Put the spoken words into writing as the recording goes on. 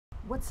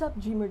What's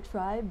up, Dreamer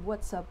Tribe?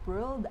 What's up,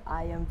 world?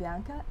 I am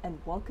Bianca, and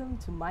welcome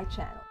to my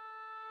channel.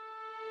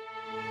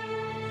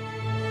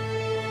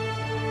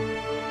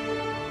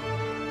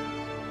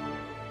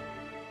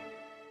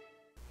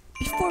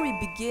 Before we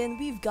begin,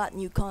 we've got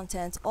new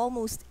content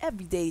almost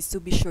every day, so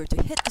be sure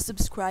to hit the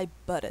subscribe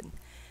button.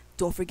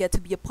 Don't forget to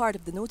be a part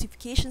of the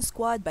notification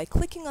squad by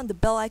clicking on the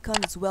bell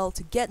icon as well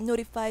to get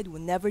notified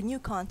whenever new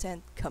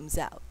content comes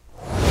out.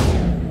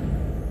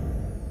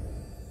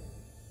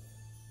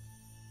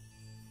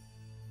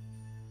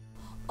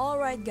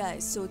 Alright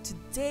guys, so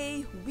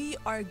today we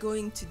are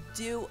going to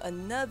do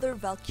another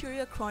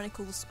Valkyria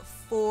Chronicles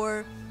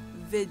 4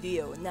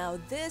 video. Now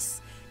this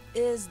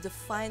is the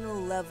final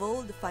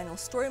level, the final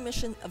story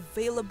mission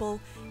available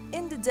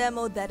in the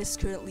demo that is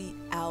currently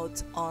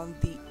out on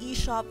the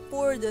eShop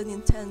for the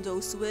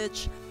Nintendo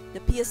Switch,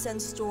 the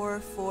PSN store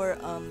for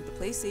the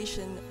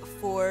PlayStation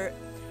 4,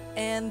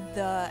 and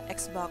the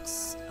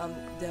Xbox,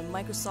 the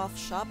Microsoft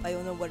shop. I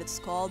don't know what it's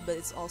called, but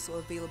it's also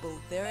available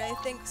there, I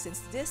think,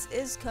 since this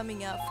is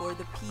coming out for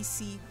the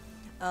PC,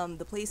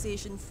 the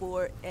PlayStation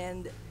 4,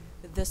 and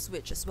the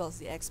Switch, as well as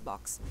the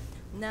Xbox.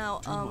 Now,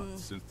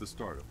 since the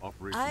start of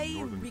Operation I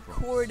Northern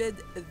recorded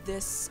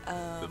this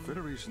the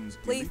Federation's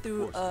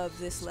playthrough of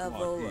this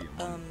level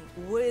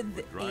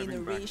with a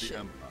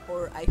narration,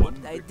 or I one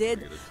hoped I victory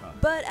did, at a time.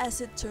 but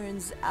as it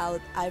turns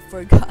out, I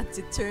forgot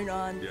to turn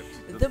on Yet,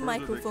 the the further they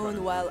microphone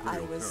cut while into I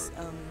real was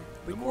territory,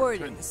 the more recording,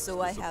 tenuous so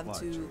the I have supply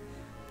to chain.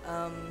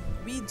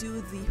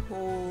 redo the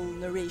whole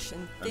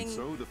narration thing And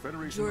so the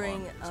Federation during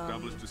Army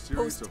established a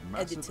series of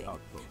massive post-editing.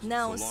 outposts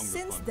Now, along the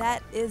since front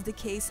that line. is the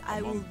case,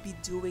 I will be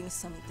doing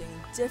something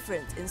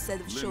different.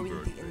 Instead of showing the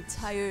Lindbergh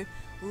entire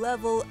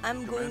level,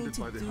 I'm going Commanded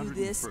to by the do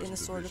this in a 101st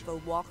sort of a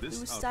Division, walkthrough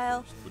this style,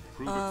 outpost would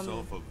prove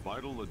itself a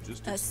vital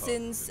logistics hub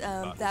since in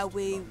battles that to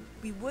way come.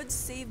 we would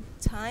save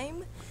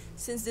time,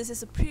 since this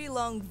is a pretty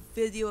long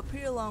video, a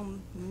pretty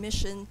long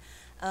mission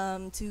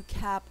to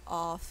cap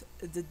off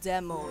the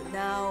demo.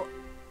 Now,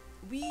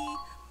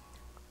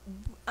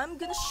 I'm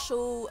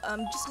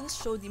just gonna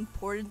show the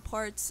important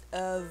parts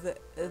of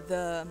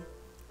the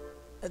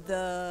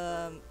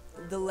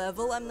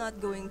level. I'm not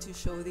going to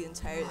show the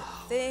entire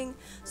thing,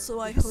 so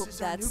I hope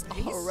that's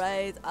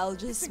alright. I'll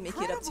just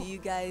make it up to you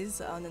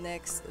guys on the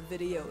next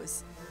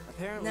videos.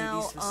 Apparently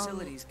Now, these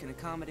facilities can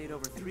accommodate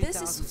over this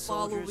 3,000 is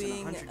soldiers and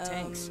following 100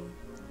 tanks.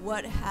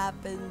 what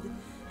happened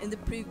in the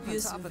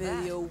previous On top of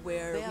video that,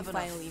 where they we have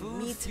enough finally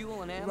food, meet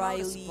fuel, and ammo to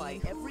Riley, supply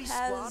who every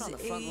squad has on the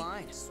front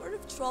line. a sort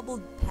of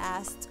troubled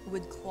past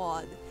with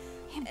Claude.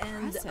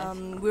 Impressive.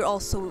 And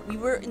we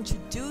were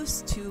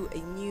introduced to a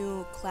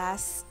new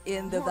class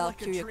in the More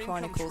like a Valkyria dream come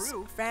Chronicles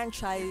true.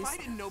 franchise, If I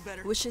didn't know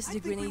better, which is the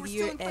I'd think we were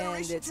Grenadier, still in and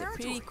Federation it's a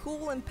pretty territory.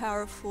 cool and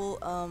powerful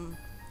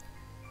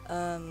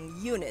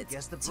unit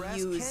Guess the to brass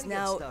use. can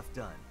Now, get stuff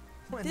done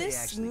when they this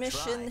actually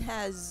mission try.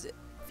 has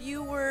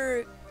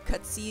fewer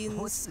cutscenes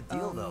What's the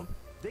deal though?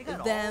 They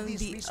got all than these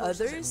the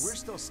resources others. and we're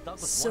still stuck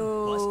with one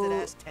So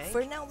busted-ass tank?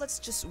 for now, let's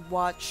just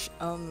watch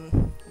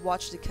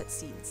the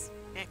cutscenes.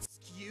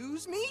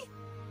 Excuse me?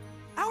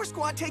 Our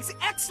squad takes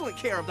excellent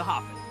care of the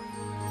Hoffman.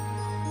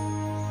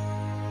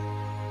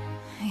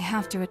 I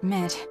have to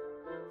admit,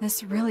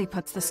 this really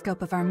puts the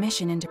scope of our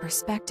mission into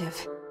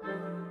perspective.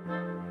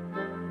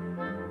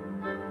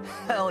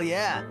 Hell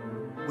yeah!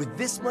 With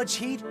this much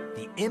heat,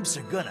 the imps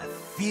are gonna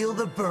feel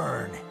the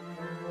burn.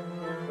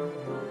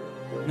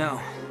 No,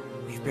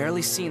 we've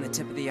barely seen the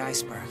tip of the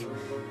iceberg.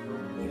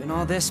 Even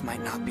all this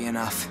might not be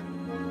enough.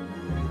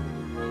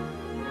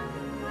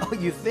 Oh,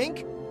 you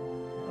think?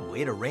 A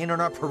way to rain on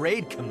our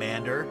parade,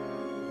 Commander.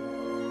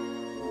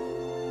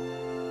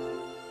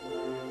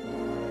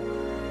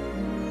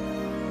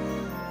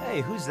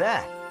 Hey, who's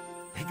that?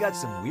 They got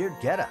some weird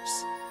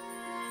get-ups.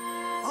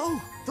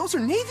 Oh, those are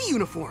Navy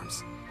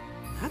uniforms.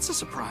 That's a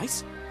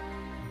surprise.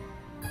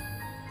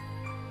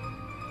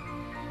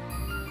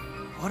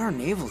 What are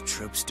naval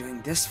troops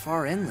doing this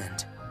far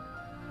inland?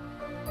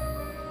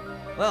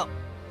 Well,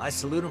 I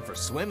salute them for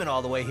swimming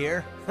all the way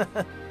here.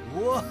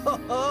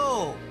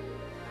 Whoa!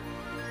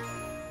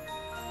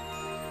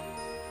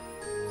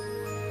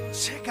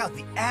 Check out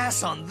the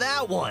ass on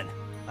that one!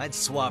 I'd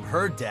swap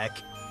her deck.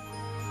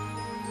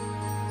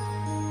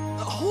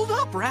 Hold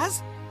up,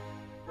 Raz.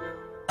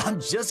 I'm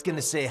just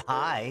gonna say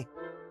hi.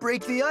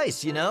 Break the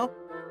ice, you know?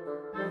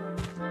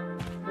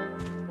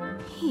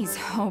 He's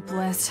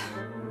hopeless.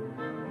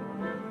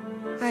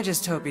 I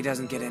just hope he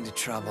doesn't get into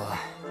trouble.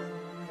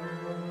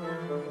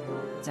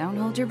 Don't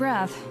hold your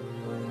breath.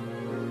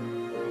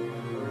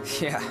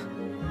 Yeah.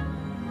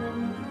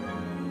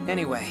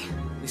 Anyway,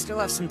 we still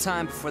have some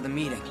time before the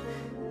meeting.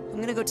 I'm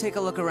gonna go take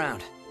a look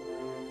around.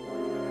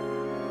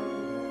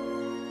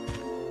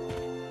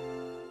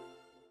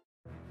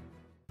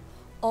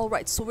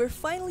 Alright, so we're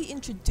finally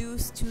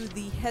introduced to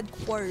the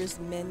headquarters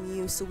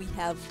menu. So we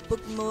have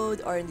book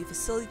mode, R&D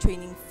facility,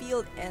 training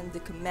field, and the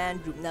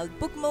command room. Now,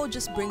 book mode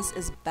just brings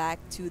us back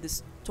to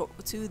the book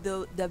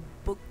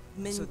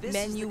So this is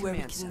menu the where we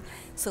command can center.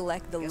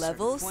 select the Guess our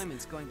levels.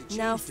 deployment's going to change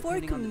Now,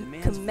 for depending on the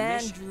demands of the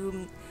command mission.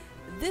 room,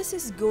 this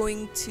is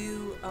going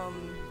to,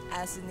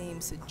 as the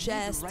name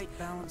suggests,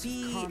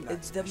 be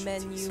the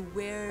menu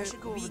where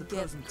we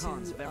get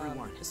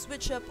to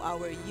switch up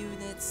our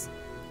units,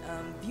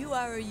 view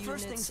our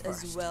units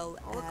as well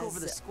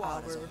as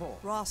our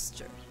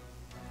roster.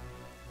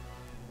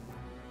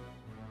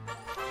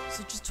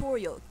 So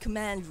tutorial,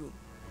 command room.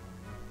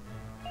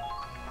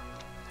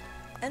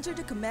 Enter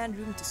the command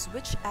room to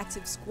switch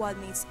active squad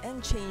mates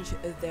and change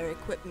their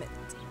equipment.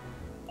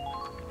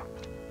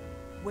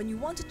 When you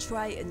want to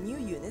try a new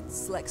unit,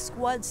 select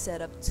squad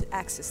setup to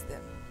access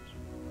them.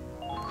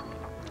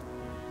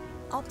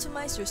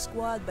 Optimize your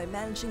squad by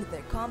managing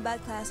their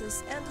combat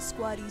classes and the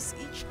squaddies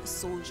each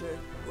soldier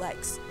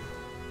likes.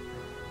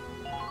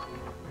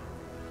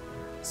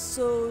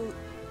 So,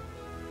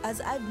 as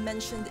I've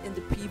mentioned in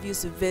the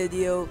previous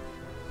video,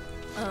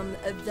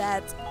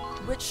 that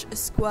which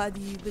squad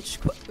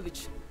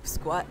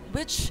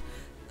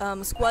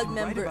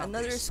member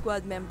another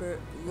squad member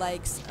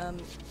likes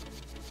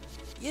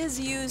is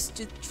used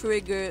to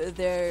trigger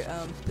their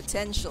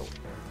potential,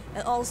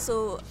 and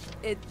also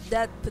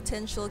that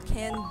potential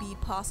can be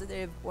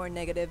positive or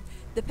negative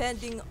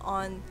depending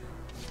on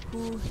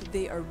who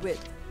they are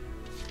with.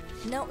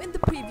 Now in the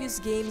previous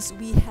games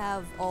we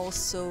have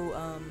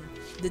also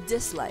the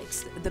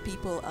dislikes, the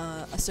people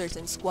a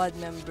certain squad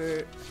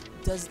member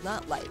does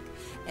not like,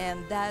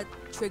 and that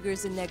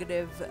triggers the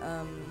negative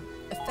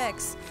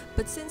effects.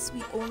 But since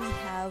we only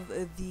have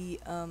the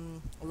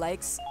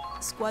likes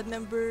squad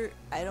member,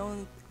 I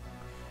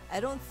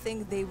don't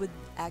think they would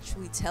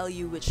actually tell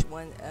you which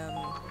one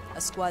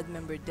a squad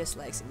member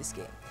dislikes in this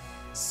game.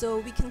 So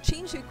we can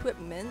change the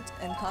equipment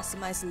and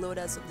customize the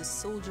loadouts of the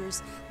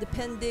soldiers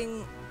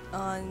depending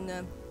on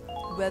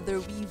whether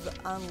we've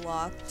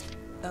unlocked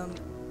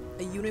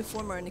a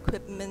uniform or an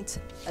equipment,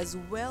 as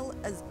well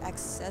as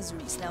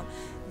accessories. Now,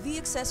 the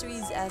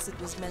accessories, as it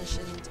was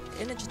mentioned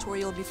in a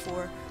tutorial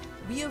before,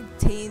 we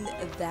obtain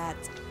that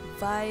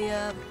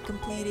via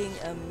completing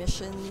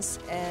missions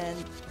and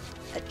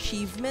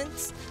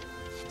achievements.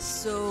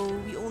 So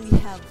we only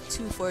have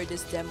 2 for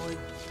this demo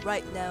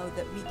right now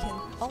that we can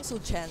also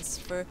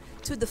transfer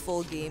to the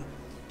full game.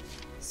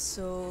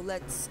 So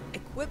let's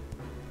equip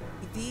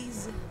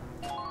these.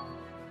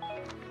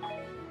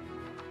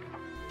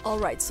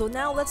 Alright, so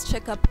now let's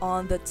check up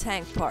on the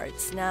tank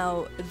parts.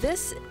 Now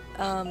this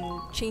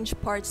change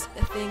parts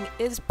thing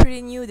is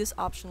pretty new, this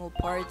optional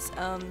parts.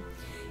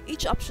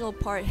 Each optional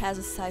part has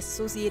a size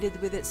associated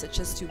with it, such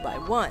as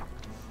 2x1.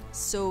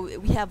 So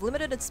we have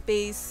limited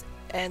space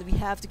and we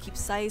have to keep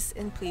size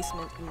and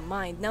placement in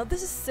mind. Now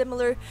this is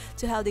similar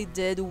to how they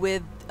did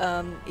with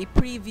a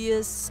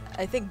previous,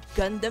 I think,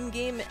 Gundam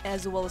game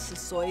as well as the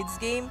Zoids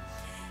game.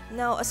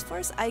 Now, as far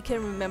as I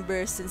can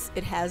remember, since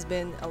it has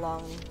been a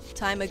long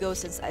time ago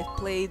since I've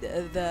played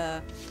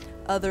the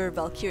other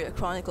Valkyria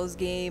Chronicles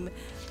game,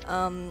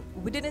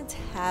 we didn't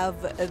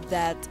have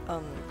that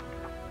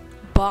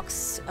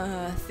box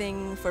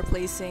thing for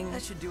placing.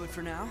 That should do it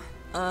for now.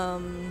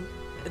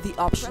 The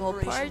optional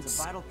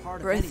parts,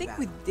 or I think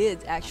we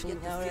did actually.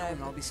 Now that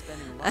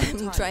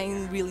I'm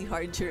trying really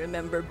hard to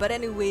remember, but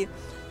anyway,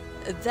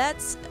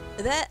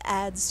 that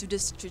adds to the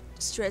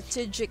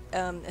strategic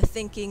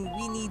thinking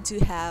we need to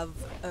have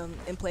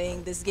in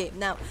playing this game.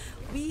 Now,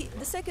 the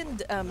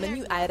second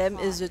menu item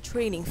is a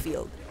training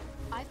field.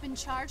 I've been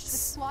charged with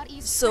squad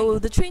E's So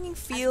the training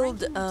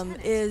field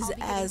is,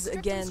 as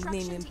again the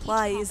name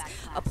implies,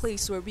 a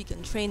place where we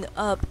can train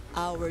up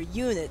our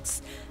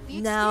units.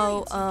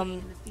 Now,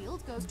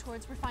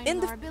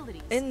 in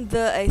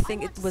the I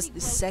think it was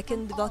the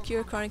second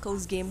Valkyria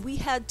Chronicles game, we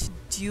had to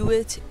do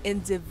it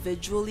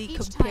individually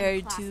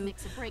compared to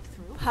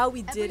how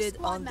we did it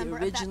on the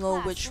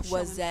original, which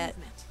was that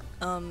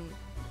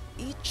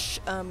each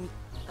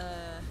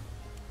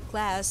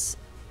class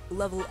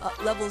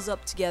levels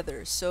up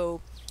together. So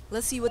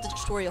let's see what the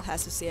tutorial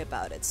has to say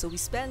about it. So we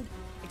spend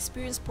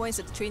experience points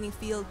at the training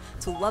field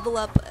to level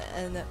up,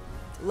 and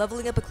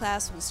leveling up a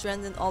class will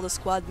strengthen all the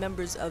squad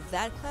members of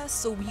that class.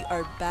 So we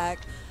are back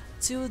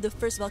to the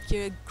first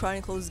Valkyria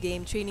Chronicles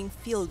game training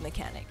field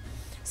mechanic.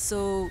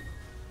 So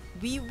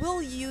we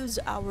will use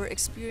our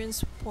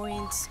experience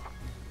points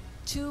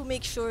to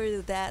make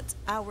sure that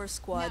our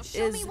squad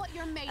is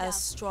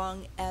as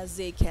strong as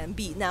they can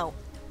be. Now,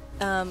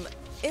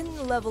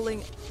 in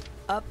leveling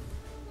up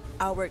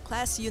our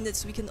class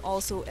units, we can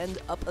also end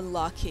up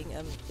unlocking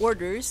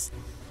orders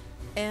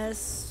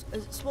as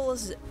well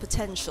as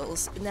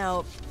potentials.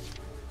 Now,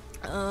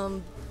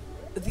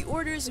 the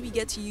orders, we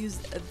get to use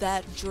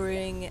that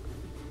during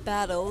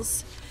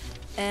battles,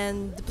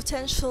 and the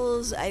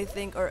potentials, I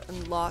think, are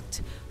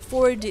unlocked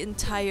for the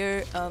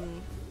entire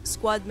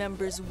squad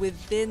members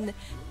within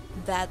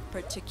that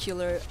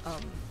particular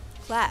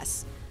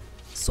class.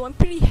 So I'm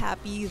pretty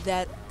happy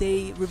that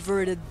they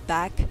reverted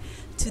back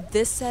to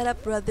this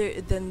setup rather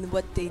than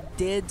what they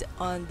did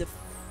on the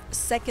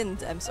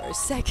second,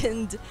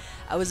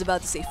 I was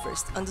about to say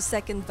first, on the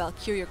second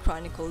Valkyria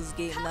Chronicles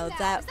game. Now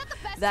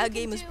that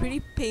game was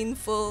pretty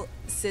painful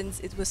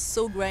since it was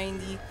so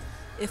grindy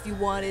if you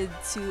wanted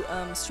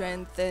to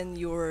strengthen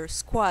your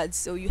squad,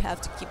 so you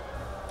have to keep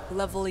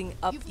leveling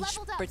up You've each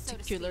leveled up, so to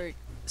particular speak.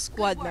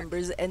 squad Good work.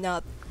 members and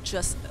not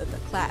just the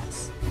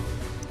class.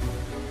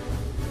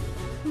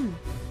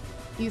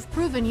 You've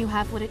proven you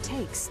have what it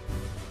takes.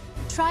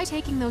 Try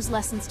taking those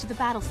lessons to the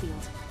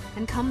battlefield,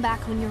 and come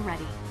back when you're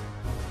ready.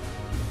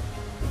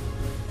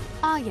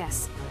 Ah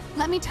yes,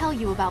 let me tell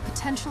you about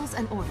potentials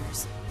and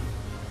orders.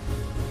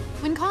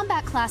 When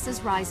combat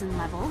classes rise in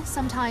level,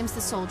 sometimes the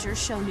soldiers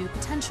show new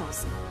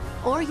potentials,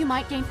 or you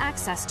might gain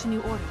access to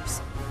new orders.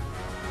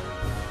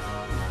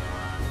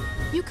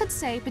 You could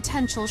say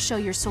potentials show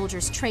your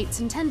soldiers'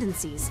 traits and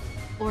tendencies,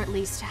 or at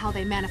least how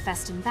they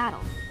manifest in battle.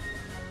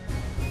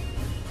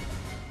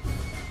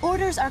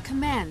 Orders are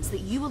commands that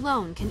you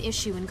alone can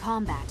issue in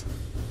combat,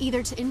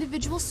 either to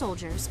individual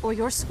soldiers or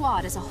your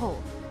squad as a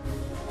whole.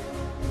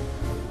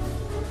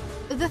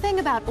 The thing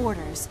about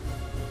orders,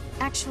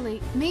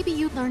 actually, maybe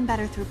you'd learn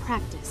better through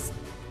practice.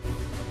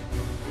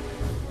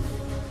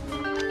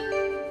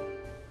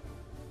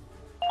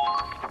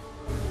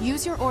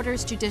 Use your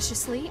orders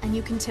judiciously and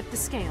you can tip the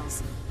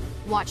scales.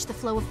 Watch the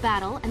flow of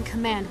battle and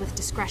command with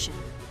discretion.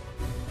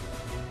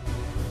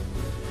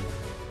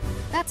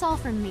 That's all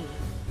from me.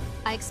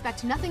 I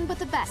expect nothing but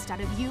the best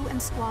out of you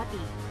and Squad E.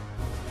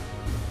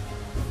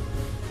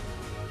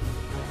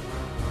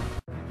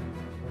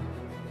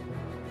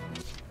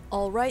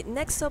 Alright,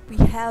 next up we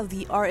have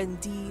the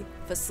R&D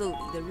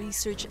facility, the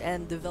research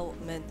and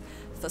development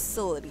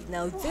facility.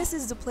 Now this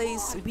is the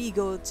place we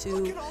go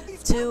to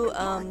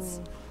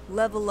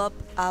level up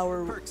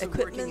our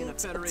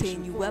equipment,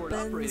 obtain new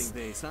weapons,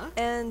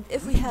 and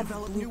if we have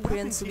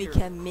blueprints we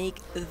can make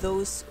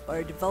those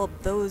or develop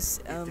those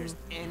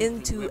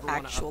into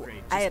actual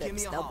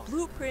items. Now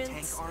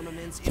blueprints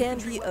can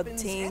be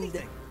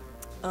obtained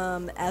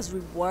as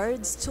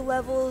rewards to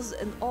levels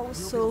and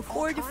also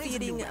for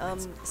defeating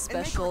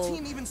special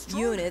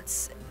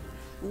units,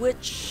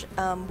 which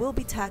will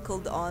be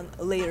tackled on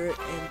later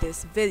in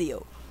this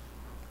video.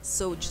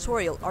 So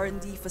tutorial,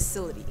 R&D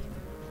facility.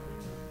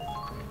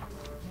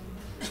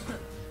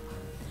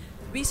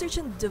 Research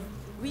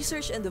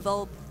and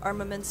develop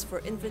armaments for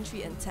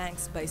infantry and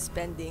tanks by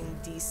spending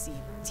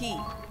DCT.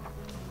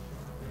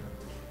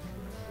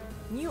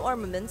 New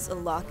armaments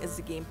unlock as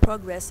the game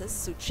progresses,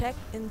 so check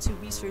into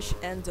research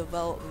and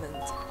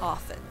development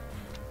often.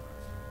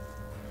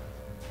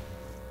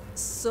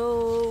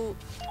 So,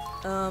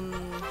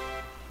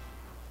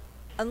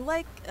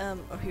 unlike,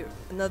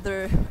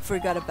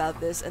 forgot about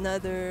this,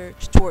 another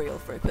tutorial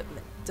for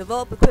equipment.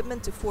 Develop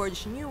equipment to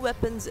forge new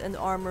weapons and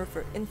armor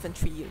for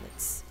infantry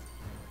units.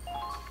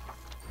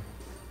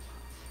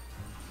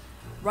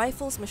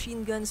 Rifles,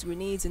 machine guns,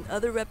 grenades, and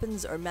other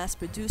weapons are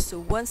mass-produced, so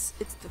once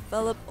it's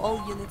developed,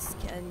 all units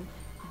can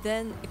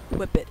then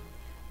equip it.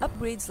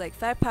 Upgrades like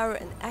firepower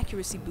and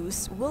accuracy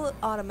boosts will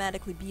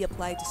automatically be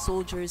applied to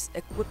soldiers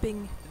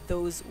equipping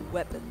those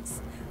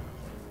weapons.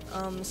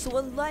 So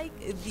unlike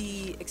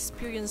the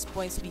experience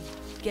points we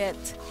get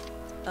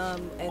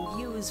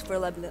and use for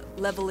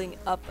leveling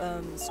up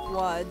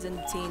squads and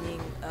obtaining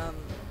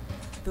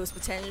those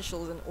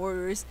potentials and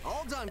orders,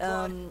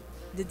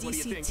 the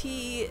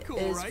DCT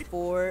is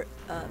for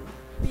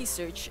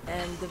research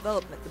and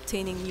development,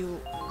 obtaining new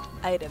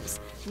items.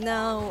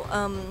 Now,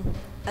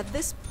 at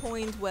this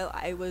point, while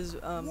I was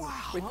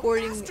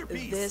recording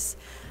this,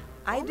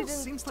 I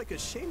didn't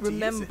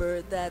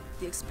remember that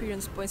the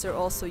experience points are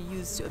also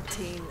used to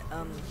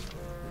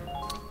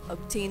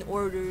obtain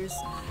orders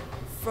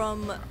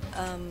from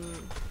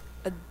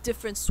a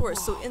different source.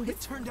 So in the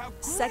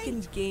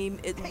second game,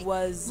 it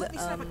was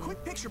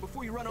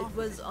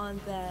on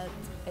that,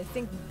 I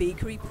think,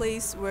 bakery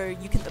place where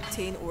you can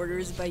obtain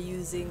orders by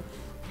using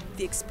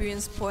the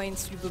experience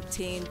points you've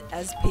obtained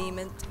as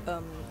payment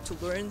to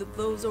learn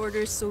those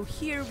orders. So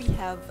here we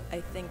have,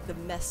 I think, the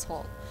mess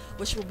hall,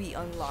 which will be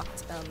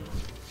unlocked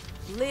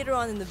later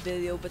on in the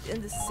video, but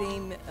in the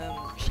same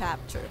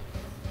chapter.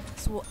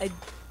 So I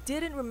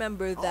didn't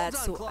remember that,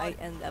 so I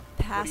end up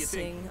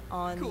passing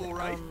on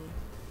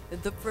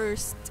the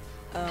first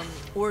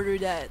order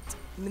that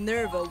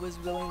Minerva was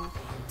willing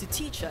to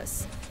teach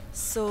us.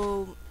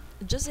 So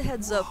just a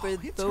heads up for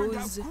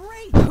those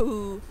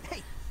who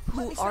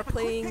are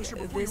playing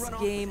this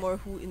game or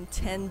who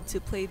intend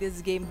to play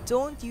this game,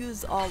 don't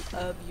use all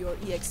of your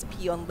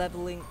EXP on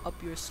leveling up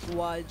your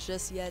squad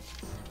just yet.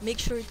 Make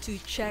sure to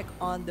check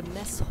on the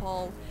mess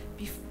hall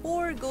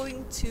before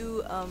going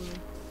to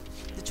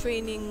the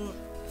training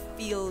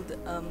field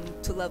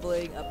to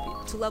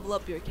level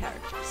up your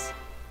characters.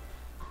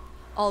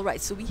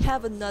 Alright, so we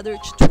have another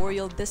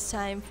tutorial, this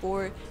time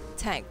for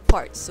tank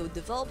parts. So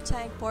develop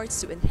tank parts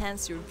to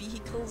enhance your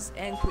vehicles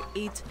and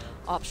create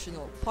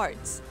optional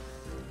parts.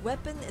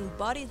 Weapon and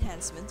body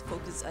enhancement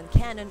focus on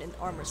cannon and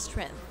armor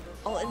strength.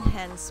 All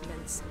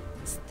enhancements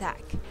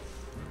stack.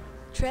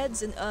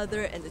 Treads and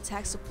other and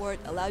attack support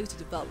allow you to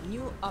develop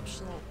new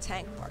optional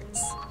tank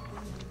parts.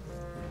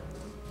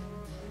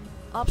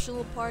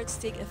 Optional parts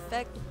take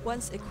effect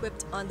once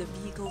equipped on the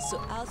vehicle, so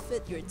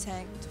outfit your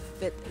tank to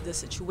fit the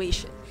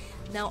situation.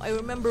 Now I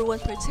remember one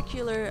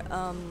particular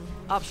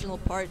optional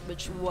part,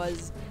 which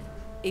was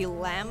a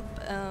lamp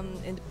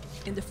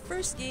in the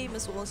first game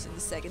as well as in the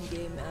second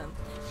game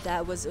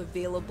that was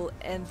available,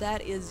 and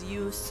that is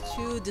used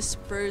to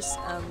disperse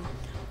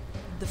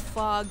the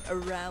fog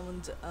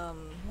around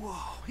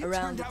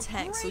around the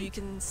tank, so you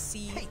can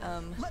see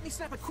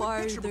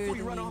farther than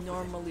you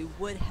normally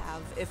would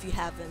have if you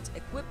haven't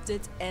equipped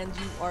it and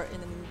you are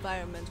in an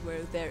environment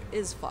where there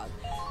is fog.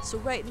 So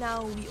right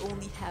now we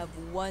only have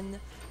one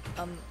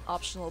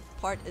optional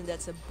part, and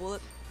that's a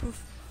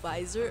bulletproof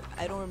visor.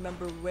 I don't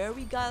remember where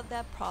we got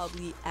that,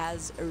 probably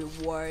as a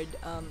reward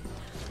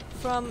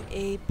from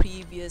a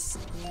previous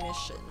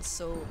mission.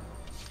 So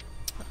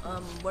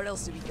what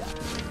else do we got?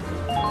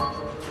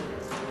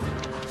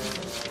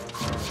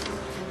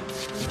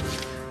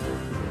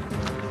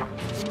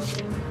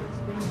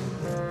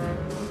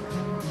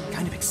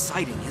 Kind of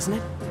exciting, isn't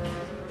it?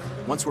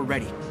 Once we're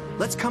ready,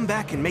 let's come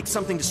back and make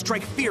something to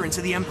strike fear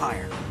into the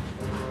Empire.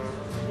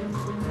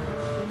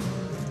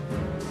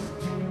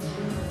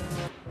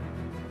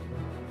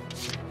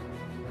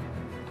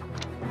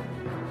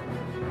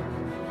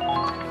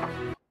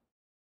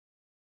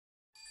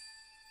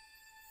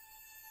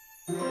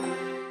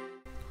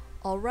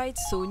 Alright,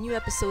 so a new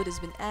episode has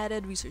been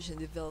added, research and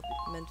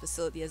development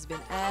facility has been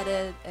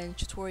added, and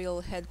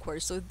tutorial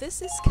headquarters. So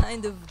this is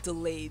kind of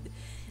delayed.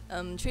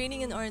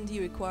 Training and R&D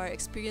require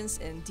experience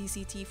in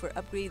DCT for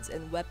upgrades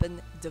and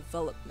weapon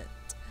development.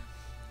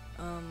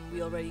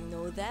 We already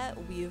know that.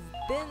 We've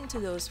been to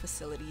those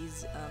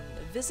facilities.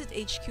 Visit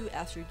HQ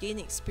after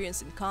gaining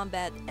experience in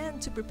combat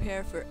and to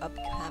prepare for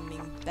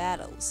upcoming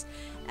battles.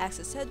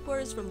 Access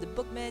headquarters from the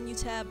book menu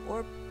tab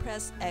or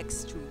press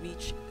X to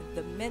reach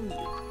the menu.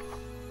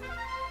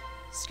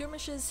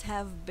 Skirmishes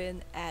have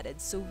been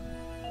added, so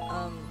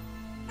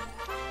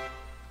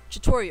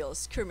tutorials,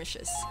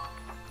 skirmishes.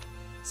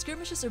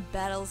 Skirmishes are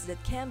battles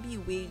that can be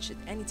waged at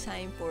any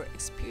time for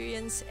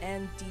experience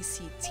and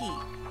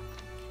DCT.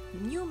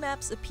 New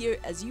maps appear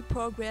as you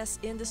progress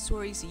in the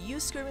story, so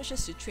use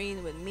skirmishes to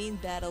train when main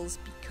battles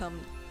become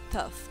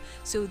tough.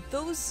 So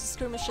those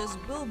skirmishes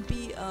will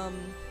be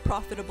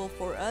profitable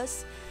for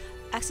us.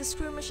 Access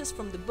skirmishes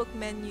from the book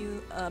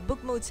menu,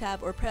 book mode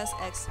tab, or press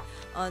X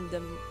on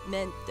the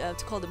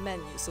to call the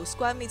menu. So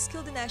squad mates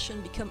killed in action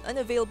become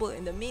unavailable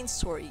in the main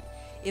story.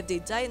 If they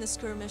die in a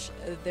skirmish,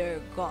 they're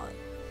gone.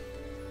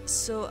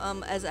 So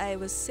as I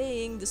was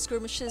saying, the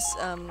skirmishes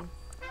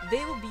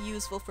they will be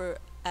useful for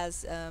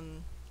as a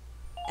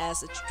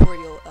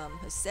tutorial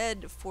has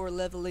said, for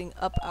leveling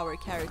up our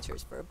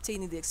characters, for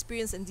obtaining the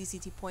experience and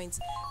DCT points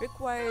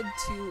required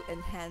to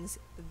enhance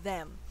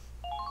them.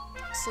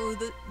 So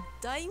the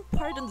dying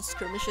part on the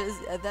skirmishes,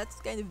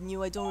 that's kind of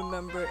new. I don't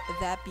remember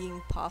that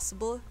being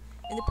possible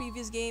in the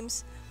previous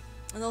games.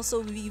 And also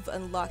we've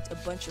unlocked a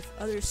bunch of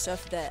other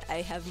stuff that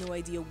I have no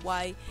idea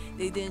why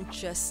they didn't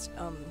just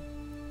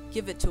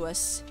give it to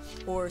us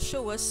or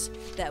show us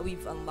that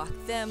we've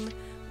unlocked them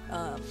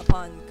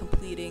upon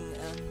completing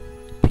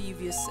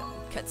previous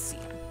cutscene.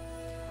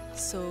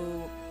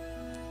 So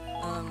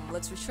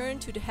let's return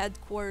to the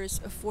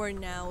headquarters for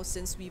now,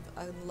 since we've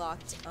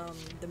unlocked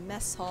the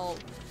mess hall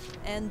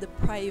and the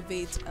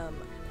private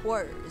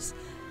quarters.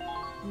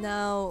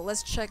 Now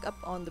let's check up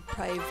on the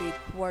private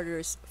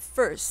quarters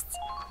first.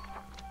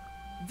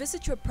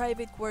 Visit your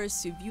private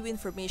quarters to view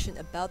information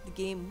about the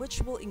game,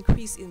 which will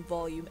increase in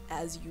volume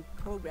as you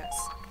progress.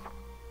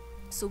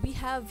 So we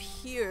have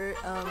here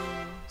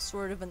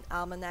sort of an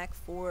almanac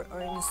or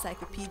an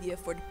encyclopedia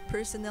for the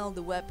personnel,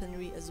 the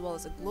weaponry, as well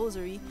as a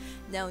glossary.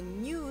 Now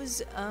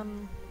news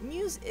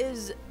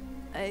is,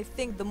 I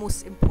think, the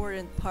most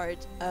important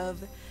part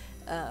of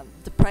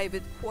the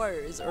private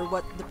quarters, or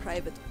what the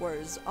private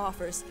quarters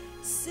offers,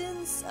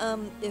 since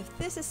if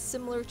this is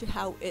similar to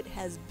how it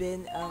has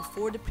been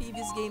for the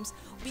previous games,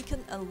 we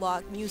can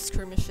unlock new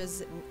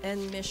skirmishes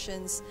and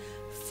missions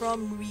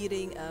from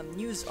reading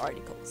news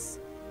articles.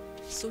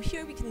 So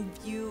here we can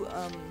view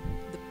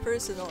the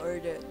personal or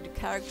the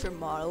character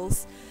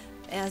models,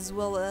 as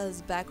well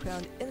as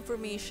background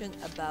information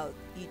about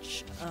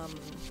each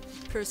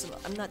personal.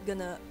 I'm not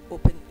gonna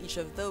open each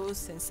of those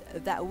since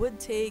that would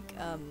take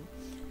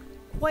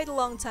quite a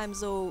long time,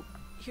 so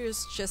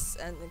here's just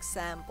an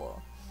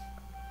example.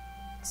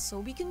 So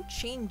we can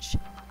change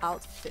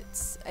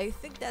outfits. I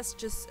think that's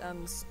just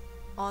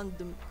on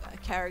the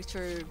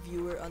character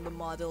viewer on the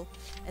model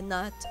and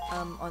not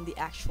on the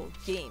actual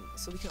game.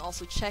 So we can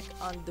also check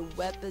on the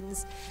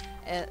weapons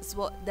as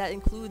well. That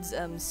includes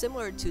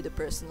similar to the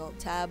personal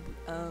tab,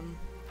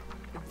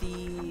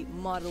 the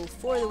model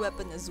for the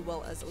weapon, as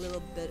well as a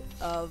little bit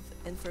of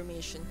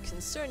information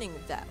concerning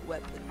that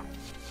weapon.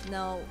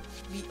 Now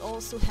we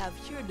also have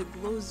here the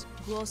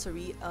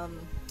glossary.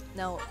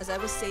 Now, as I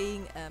was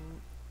saying,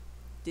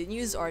 the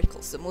news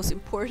articles, the most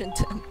important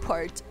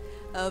part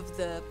of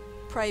the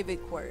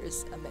private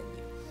quarters menu.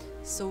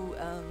 So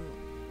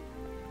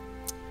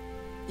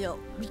you know,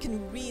 we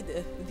can read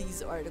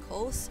these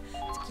articles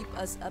to keep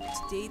us up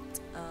to date.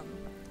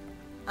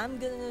 I'm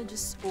gonna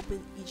just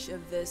open each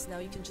of this. Now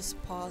you can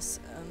just pause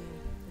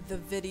the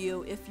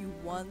video if you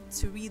want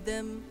to read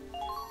them,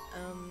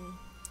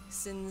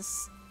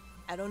 since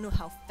I don't know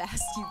how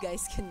fast you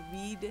guys can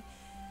read.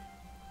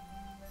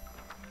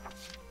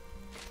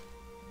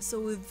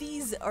 So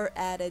these are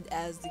added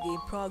as the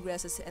game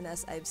progresses, and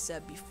as I've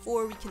said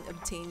before, we can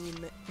obtain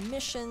new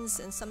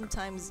missions and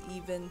sometimes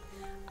even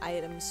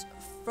items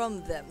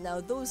from them. Now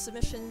those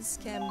missions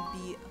can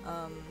be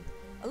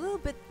a little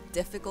bit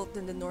difficult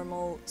than the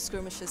normal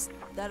skirmishes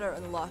that are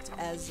unlocked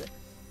as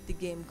the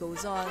game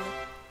goes on.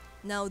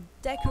 Now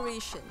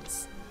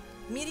decorations.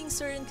 Meeting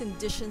certain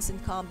conditions in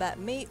combat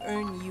may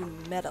earn you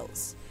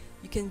medals.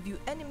 You can view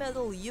any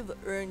medal you've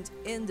earned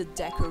in the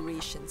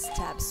decorations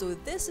tab. So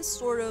this is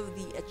sort of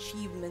the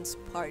achievements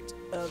part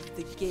of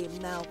the game.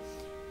 Now,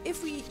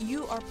 if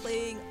you are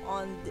playing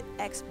on the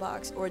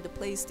Xbox or the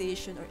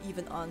PlayStation or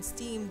even on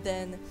Steam,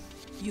 then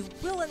you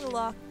will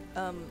unlock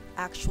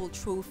actual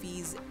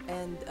trophies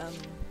and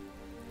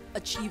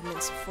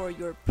achievements for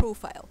your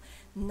profile.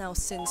 Now,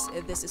 since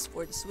this is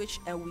for the Switch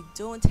and we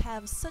don't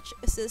have such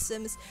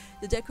systems,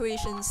 the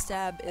decorations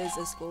tab is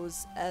as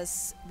close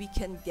as we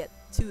can get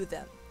to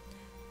them.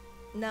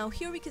 Now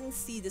here we can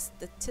see the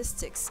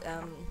statistics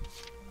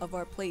of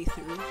our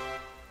playthrough,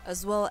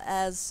 as well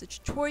as the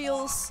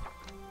tutorials.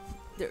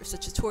 There's a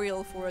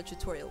tutorial for a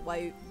tutorial.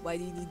 Why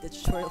do you need the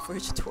tutorial for a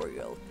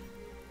tutorial?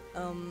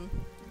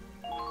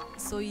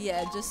 So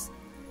yeah, just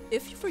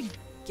if you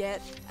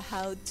forget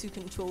how to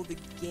control the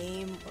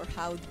game or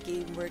how the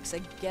game works,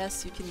 I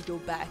guess you can go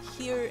back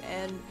here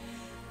and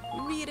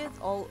read it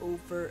all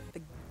over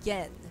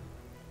again.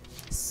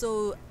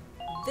 So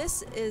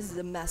this is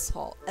the mess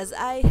hall. As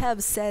I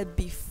have said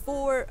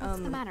before, what's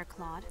the matter,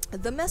 Claude?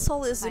 the mess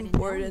hall is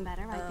important,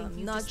 better,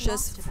 not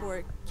just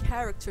for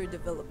character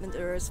development,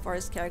 or as far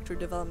as character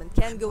development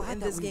can go in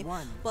this game,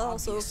 but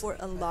also for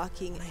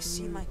unlocking I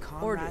see new my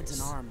comrades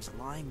in orders. arms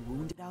lying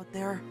wounded out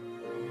there.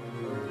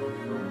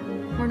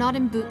 We're not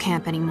in boot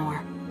camp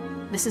anymore.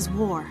 This is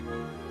war.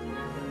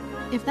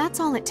 If that's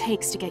all it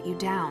takes to get you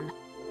down,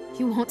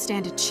 you won't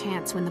stand a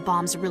chance when the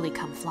bombs really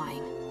come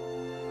flying.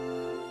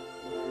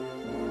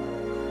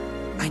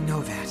 I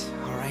know that,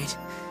 alright?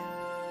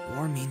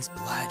 War means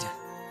blood.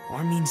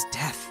 War means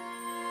death.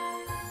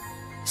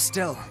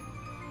 Still,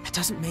 it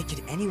doesn't make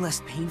it any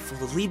less painful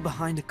to leave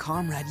behind a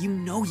comrade you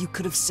know you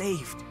could have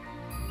saved.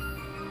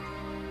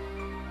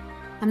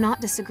 I'm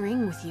not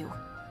disagreeing with you,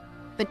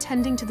 but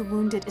tending to the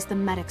wounded is the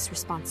medic's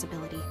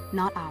responsibility,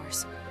 not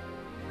ours.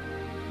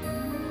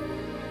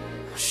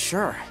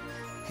 Sure,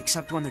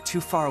 except when they're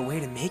too far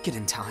away to make it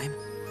in time.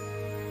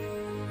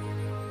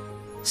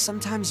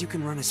 Sometimes you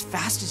can run as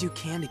fast as you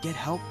can to get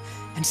help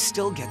and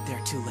still get there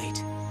too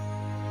late.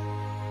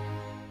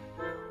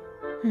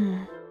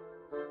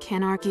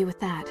 Can't argue with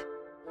that.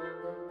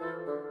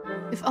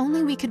 If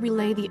only we could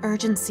relay the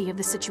urgency of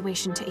the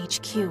situation to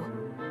HQ.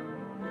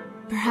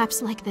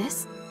 Perhaps like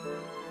this?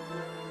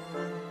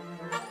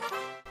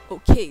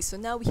 Okay, so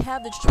now we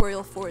have the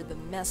tutorial for the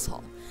mess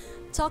hall.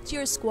 Talk to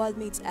your squad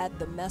mates at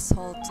the mess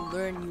hall to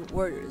learn new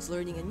orders.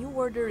 Learning a new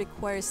order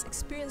requires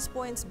experience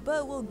points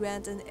but will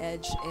grant an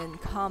edge in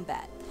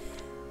combat.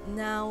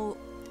 Now,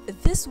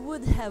 this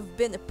would have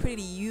been a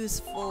pretty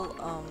useful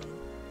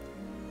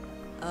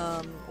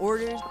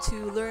order to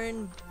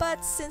learn,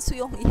 but since we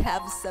only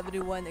have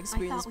 71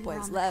 experience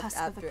points left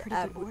after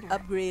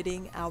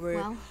upgrading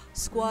our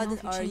squad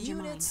and our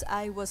units,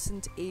 I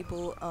wasn't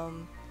able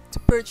to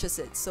purchase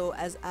it. So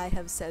as I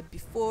have said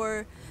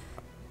before,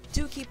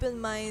 do keep in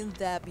mind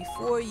that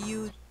before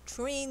you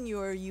train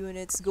your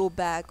units, go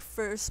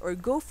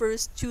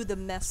first to the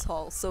mess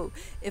hall. So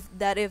if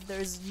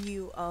there's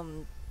new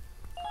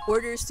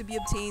orders to be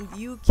obtained,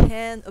 you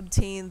can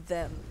obtain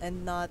them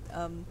and not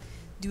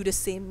do the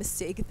same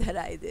mistake that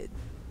I did.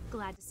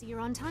 Glad to see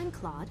you're on time,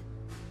 Claude.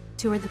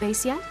 Toured the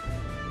base yet?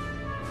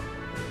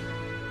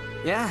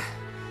 Yeah,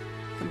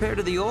 compared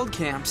to the old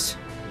camps,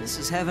 this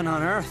is heaven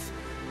on earth.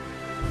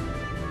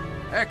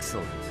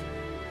 Excellent.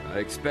 I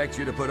expect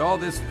you to put all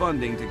this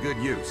funding to good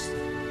use.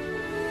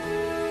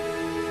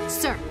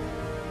 Sir,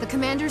 the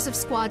commanders of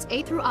squads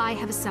A through I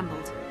have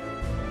assembled.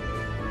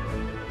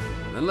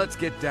 Then let's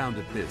get down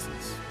to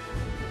business.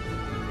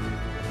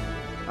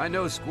 I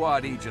know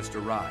Squad E just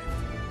arrived,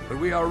 but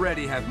we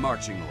already have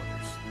marching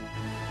orders.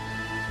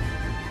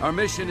 Our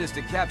mission is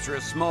to capture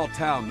a small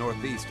town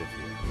northeast of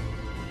here.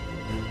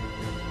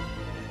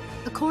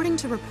 According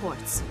to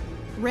reports,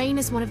 Rain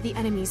is one of the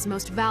enemy's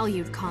most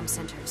valued comm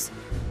centers.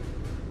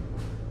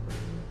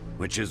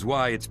 Which is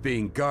why it's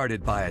being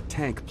guarded by a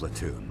tank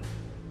platoon.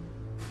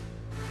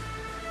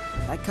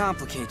 That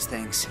complicates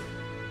things.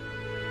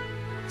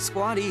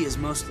 Squad E is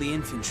mostly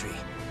infantry.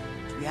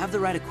 Do we have the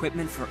right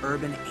equipment for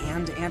urban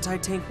and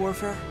anti-tank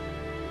warfare?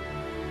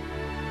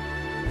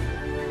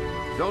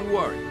 Don't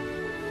worry.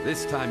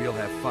 This time you'll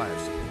have fire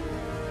support.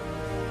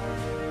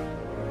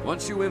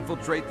 Once you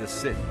infiltrate the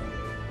city,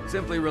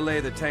 simply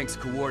relay the tank's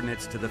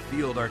coordinates to the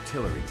field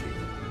artillery team.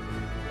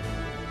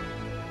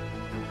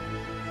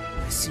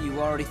 I see you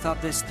already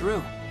thought this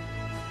through.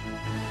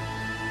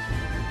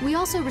 We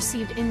also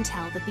received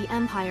intel that the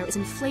Empire is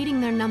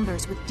inflating their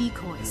numbers with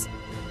decoys.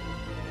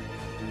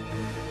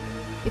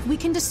 If we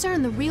can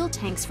discern the real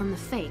tanks from the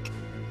fake,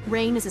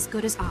 Rain is as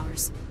good as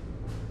ours.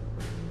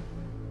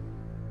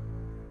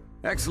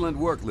 Excellent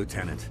work,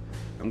 Lieutenant.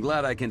 I'm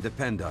glad I can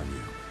depend on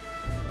you.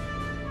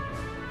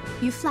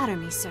 You flatter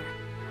me, sir.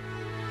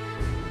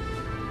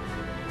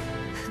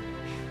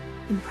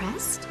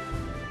 Impressed?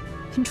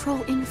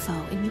 Control info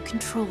and you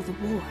control the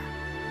war.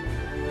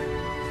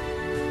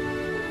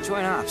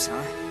 Joint ops,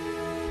 huh?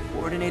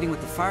 Coordinating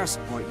with the fire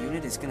support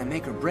unit is gonna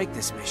make or break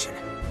this mission.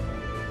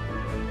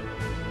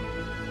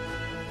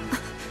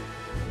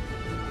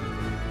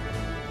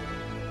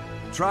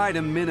 Try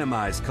to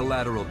minimize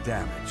collateral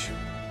damage.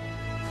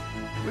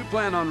 We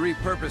plan on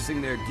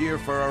repurposing their gear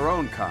for our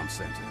own comm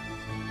center.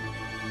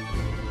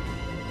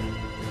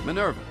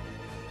 Minerva,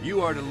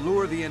 you are to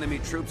lure the enemy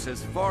troops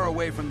as far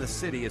away from the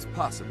city as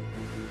possible.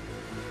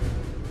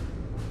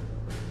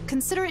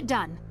 Consider it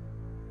done.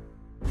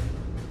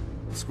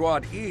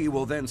 Squad E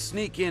will then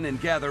sneak in and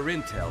gather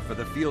intel for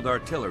the field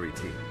artillery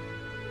team.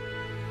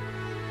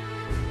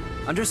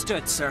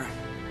 Understood, sir.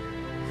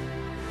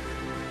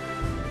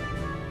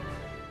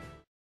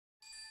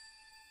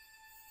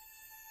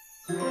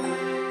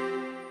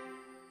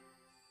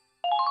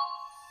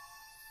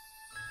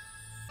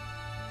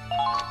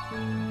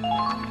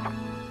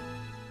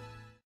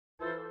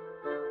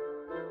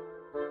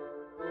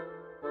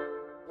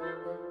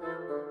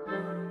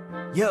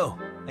 Yo,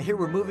 I hear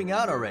we're moving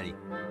out already.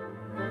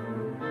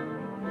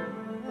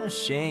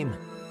 Shame.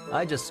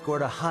 I just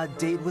scored a hot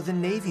date with a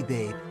Navy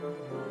babe.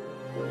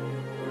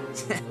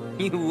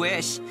 You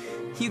wish.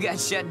 You got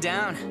shut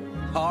down.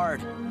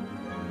 Hard.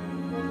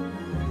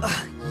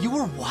 You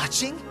were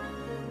watching?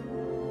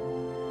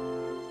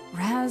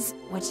 Raz,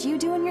 what you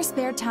do in your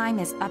spare time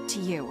is up to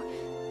you.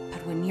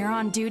 But when you're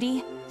on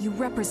duty, you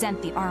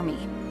represent the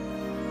army.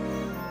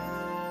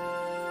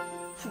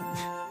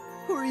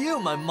 Who are you,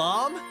 my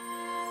mom?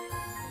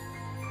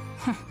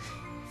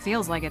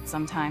 Feels like it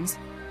sometimes.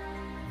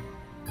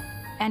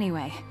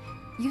 Anyway,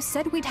 you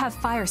said we'd have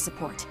fire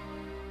support.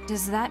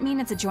 Does that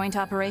mean it's a joint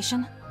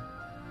operation?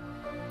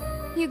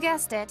 You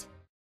guessed it.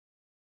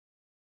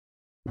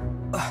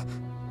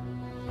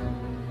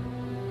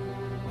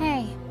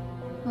 Hey,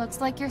 looks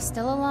like you're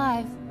still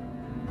alive.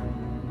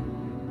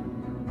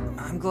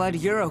 I'm glad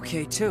you're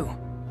okay, too.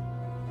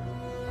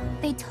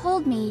 They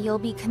told me you'll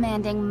be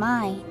commanding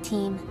my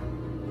team.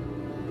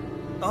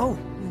 Oh,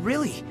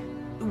 really?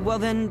 Well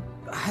then,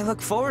 I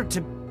look forward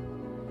to...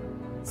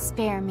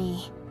 Spare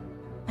me.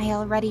 I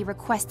already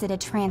requested a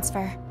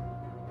transfer.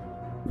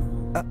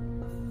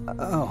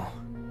 Oh.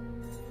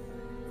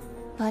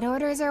 But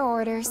orders are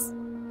orders.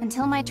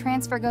 Until my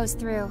transfer goes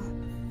through,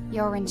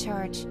 you're in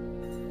charge.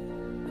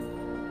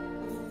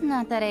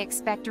 Not that I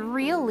expect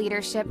real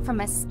leadership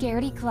from a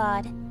scaredy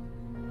Claude.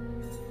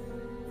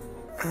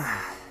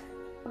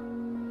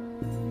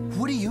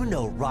 What do you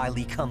know,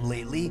 Riley come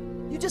lately?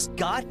 You just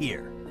got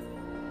here.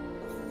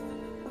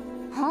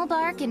 All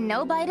bark and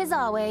no bite as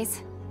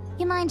always.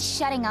 You mind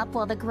shutting up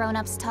while the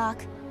grown-ups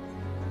talk?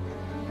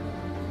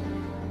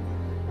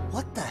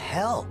 What the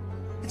hell?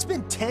 It's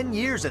been 10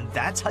 years and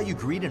that's how you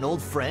greet an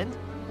old friend?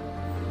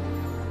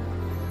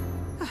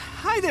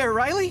 Hi there,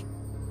 Riley!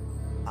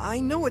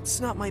 I know it's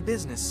not my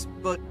business,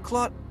 but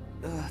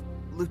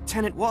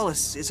Lieutenant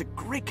Wallace is a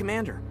great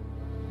commander.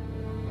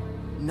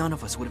 None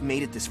of us would have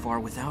made it this far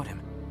without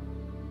him.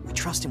 We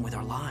trust him with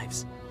our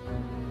lives.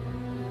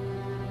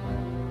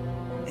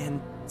 And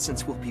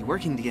since we'll be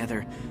working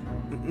together,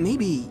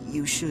 maybe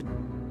you should,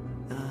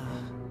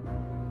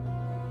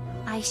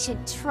 I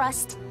should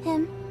trust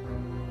him?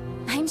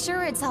 I'm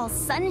sure it's all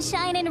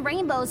sunshine and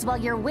rainbows while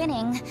you're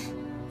winning.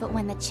 But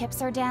when the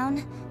chips are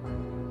down...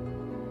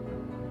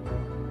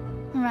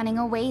 running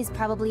away is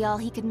probably all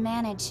he could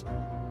manage.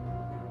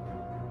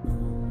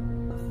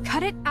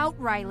 Cut it out,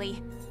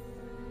 Riley.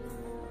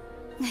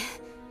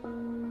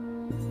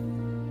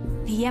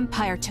 The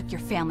Empire took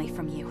your family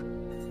from you,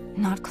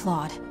 not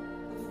Claude.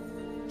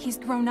 He's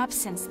grown up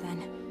since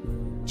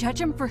then.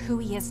 Judge him for who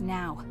he is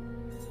now.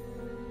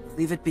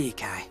 Leave it be,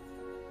 Kai.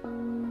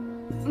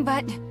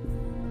 But...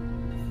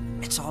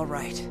 It's all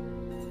right.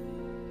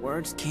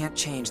 Words can't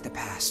change the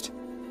past.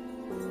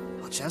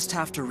 We'll just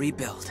have to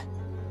rebuild.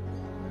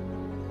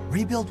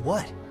 Rebuild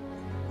what?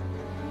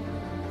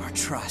 Our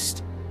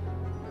trust.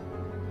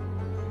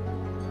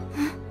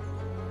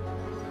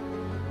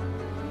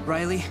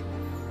 Riley,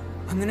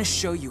 I'm gonna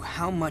show you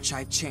how much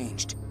I've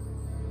changed.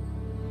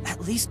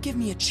 At least give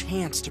me a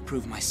chance to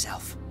prove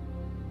myself.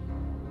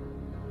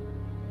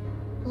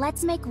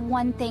 Let's make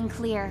one thing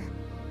clear.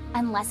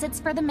 Unless it's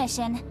for the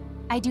mission,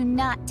 I do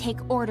not take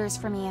orders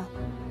from you.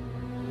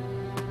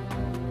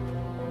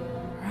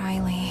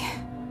 Riley...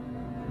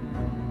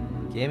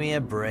 Give me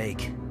a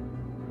break.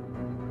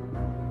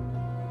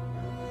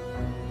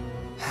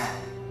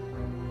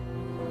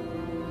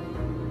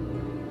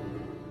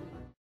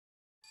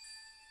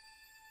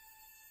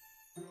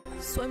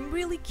 So I'm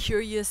really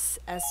curious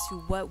as to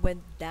what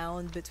went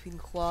down between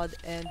Claude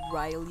and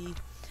Riley.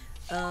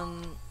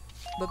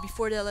 But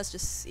before that, let's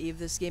just save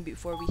this game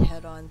before we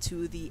head on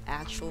to the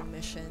actual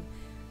mission.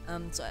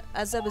 So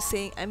as I was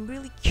saying, I'm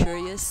really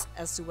curious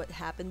as to what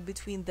happened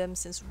between them,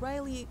 since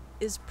Riley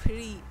is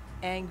pretty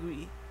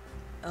angry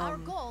Our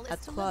goal is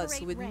at to Claude,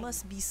 so liberate it Ray.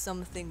 must be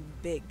something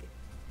big.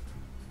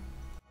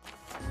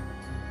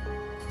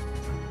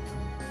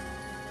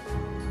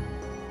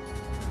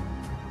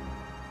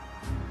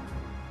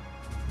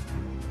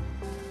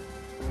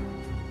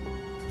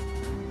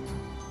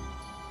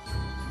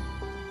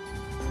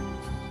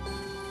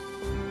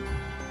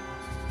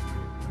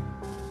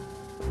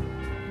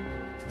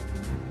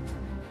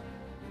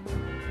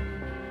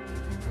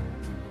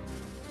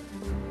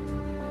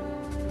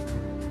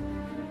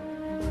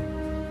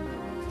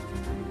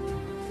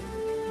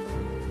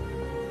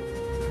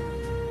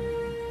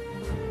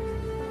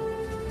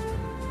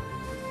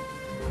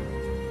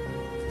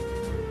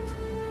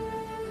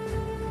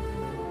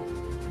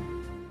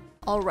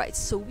 Alright,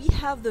 so we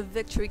have the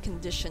victory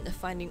condition of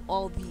finding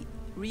all the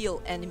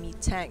real enemy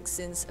tanks,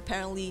 since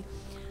apparently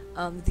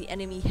the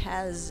enemy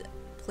has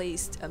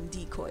placed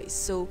decoys.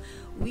 So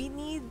we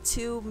need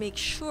to make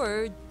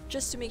sure,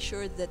 just to make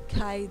sure that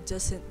Kai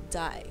doesn't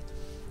die,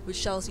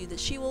 which tells you that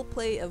she will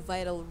play a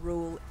vital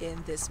role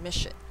in this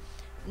mission.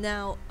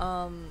 Now,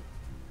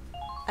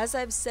 as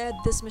I've said,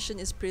 this mission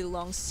is pretty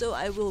long, so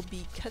I will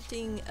be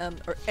cutting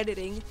or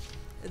editing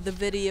the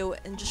video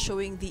and just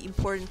showing the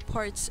important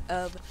parts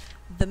of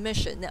the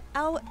mission.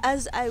 Now,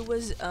 as I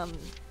was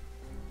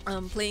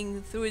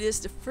playing through this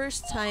the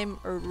first time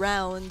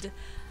around,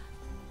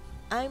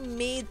 I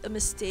made a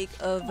mistake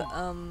of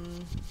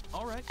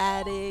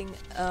adding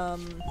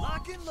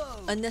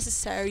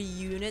unnecessary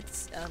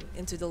units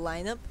into the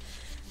lineup.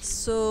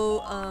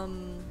 So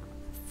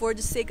for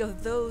the sake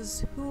of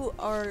those who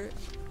are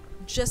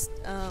just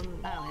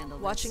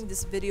watching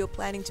this video,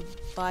 planning to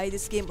buy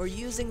this game or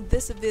using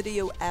this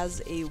video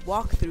as a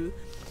walkthrough,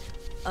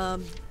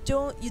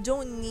 you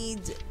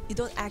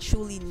don't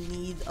actually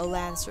need a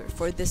Lancer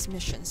for this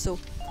mission. So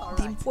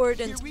the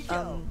important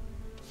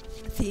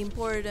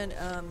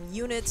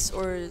units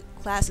or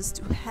classes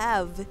to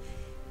have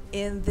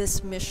in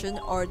this mission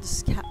are the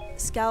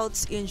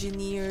scouts,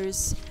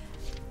 engineers,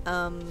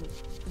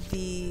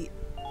 the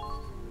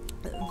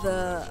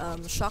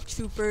shock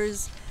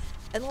troopers,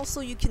 and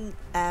also you can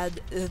add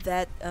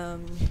that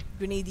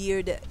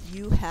grenadier that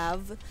you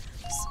have.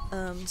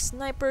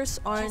 Snipers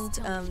aren't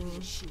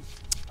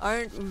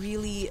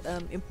really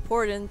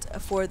important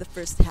for the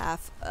first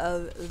half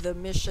of the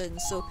mission.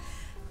 So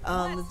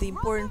the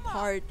important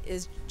part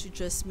is to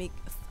just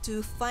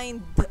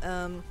find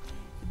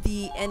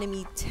the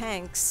enemy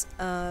tanks,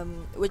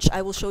 which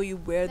I will show you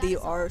where they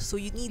are. So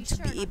you need to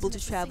be able to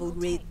travel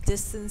great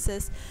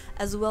distances,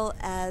 as well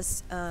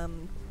as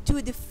to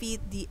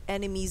defeat the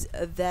enemies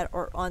that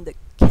are on the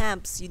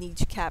camps you need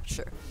to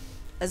capture,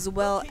 as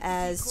well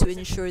as to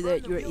ensure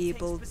that you're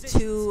able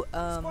to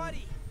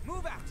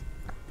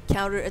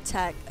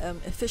counter-attack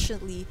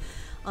efficiently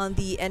on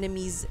the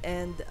enemies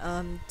and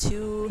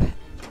to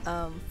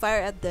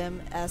fire at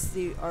them as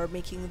they are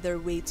making their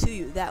way to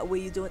you. That way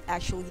you don't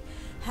actually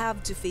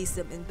have to face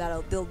them in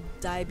battle. They'll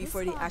die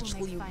before they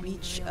actually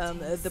reach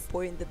the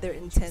point that they're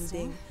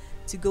intending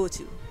to go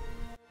to.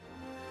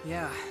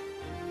 Yeah,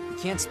 we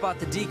can't spot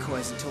the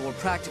decoys until we're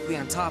practically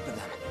on top of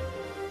them.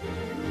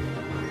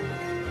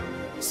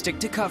 Stick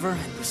to cover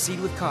and proceed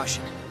with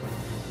caution.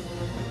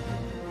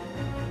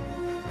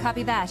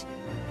 Copy that.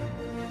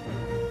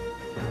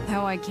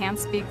 Though I can't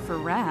speak for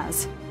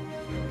Raz.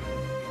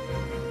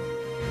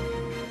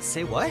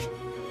 Say what?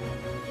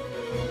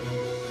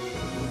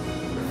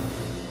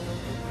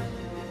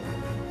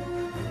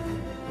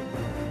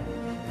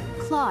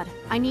 Claude,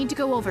 I need to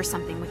go over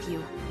something with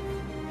you.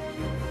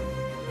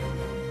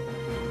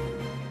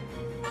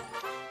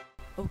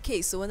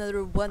 Okay, so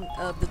another one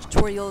of the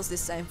tutorials,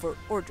 this time for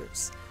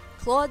orders.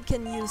 Claude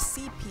can use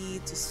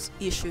CP to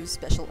issue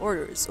special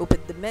orders.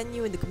 Open the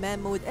menu in the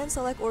command mode and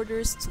select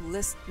orders to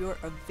list your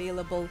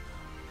available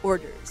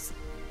orders.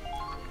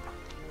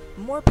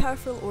 More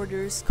powerful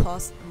orders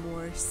cost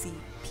more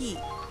CP.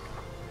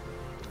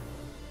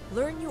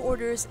 Learn new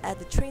orders at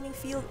the training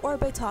field or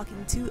by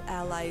talking to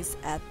allies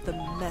at the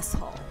mess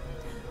hall.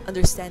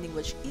 Understanding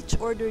what each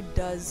order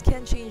does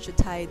can change the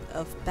tide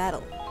of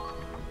battle.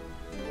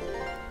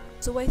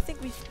 So I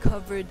think we've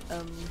covered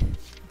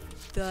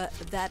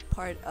that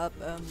part of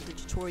the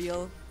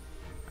tutorial.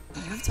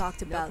 We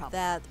talked about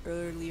that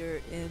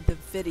earlier in the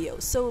video.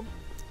 So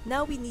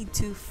now we need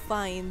to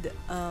find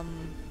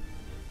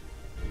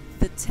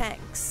the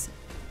tanks.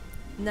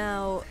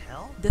 Now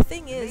the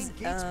thing is,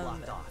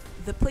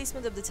 the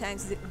placement of the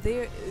tanks,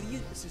 you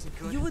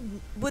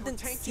wouldn't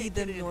see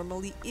them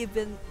normally,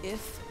 even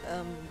if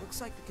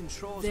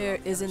there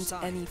isn't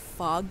any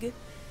fog.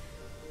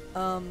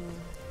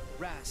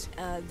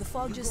 The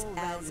fog just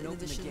adds an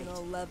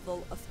additional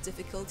level of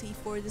difficulty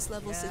for this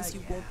level, since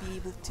you won't be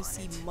able to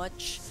see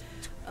much.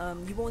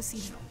 You won't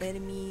see the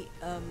enemy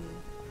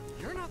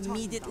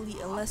immediately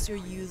unless you're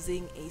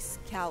using a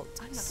scout.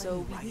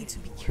 So we need to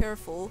be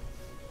careful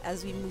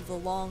as we move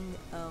along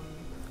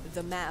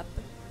the map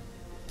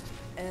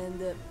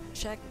and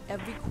check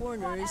every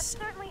corners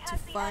to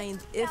find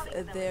if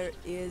there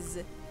is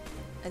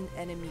an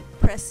enemy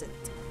present.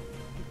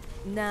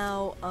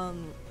 Now,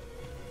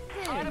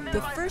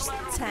 the first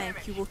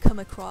tank you will come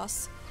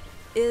across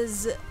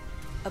is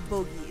a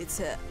bogey. It's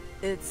a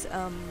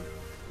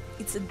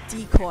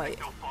decoy.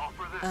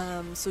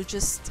 So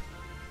just,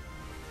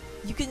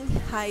 you can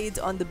hide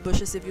on the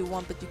bushes if you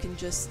want, but you can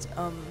just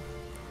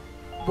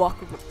walk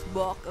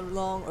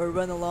along or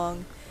run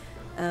along,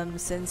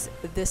 since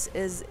this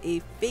is a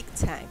fake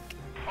tank.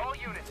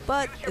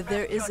 But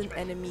there is an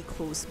enemy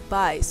close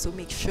by, so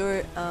make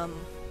sure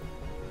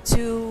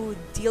to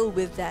deal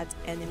with that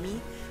enemy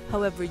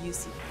however you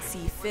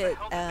see fit.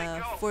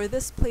 For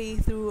this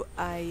playthrough,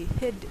 I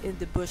hid in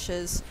the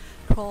bushes,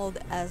 crawled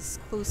as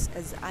close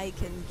as I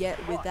can get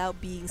without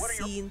being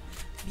seen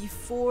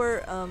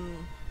before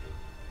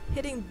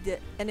hitting the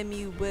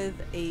enemy with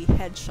a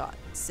headshot,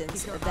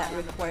 since that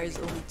requires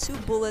only 2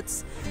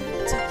 bullets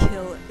to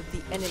kill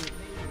the enemy.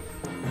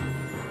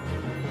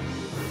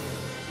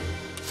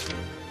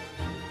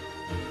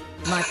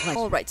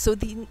 Alright, so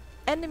the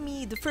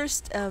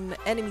first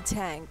enemy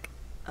tank.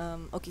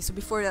 Okay, so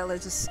before that,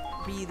 let's just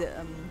read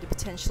the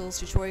potentials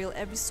tutorial.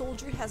 Every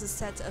soldier has a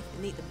set of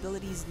innate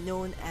abilities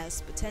known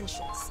as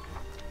potentials.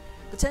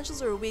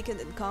 Potentials are awakened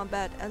in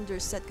combat under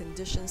set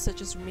conditions such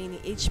as remaining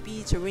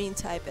HP, terrain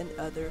type, and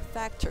other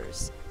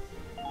factors.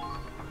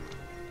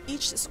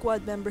 Each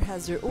squad member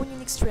has their own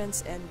unique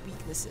strengths and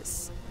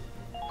weaknesses.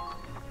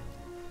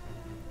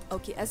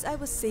 Okay, as I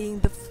was saying,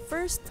 the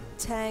first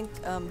tank,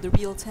 the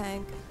real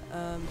tank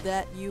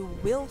that you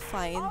will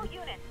find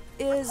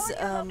is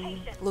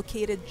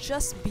located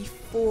just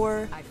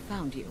before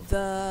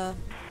the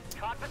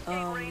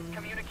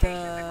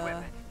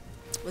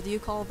what do you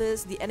call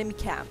this? The enemy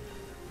camp.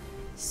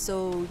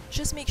 So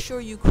just make sure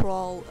you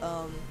crawl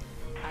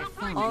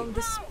on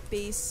the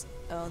space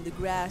on the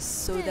grass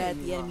so that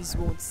the enemies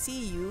won't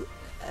see you,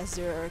 as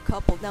there are a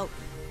couple. Now,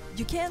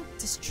 you can't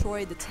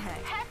destroy the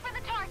tank.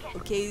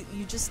 Okay,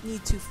 you just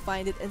need to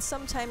find it, and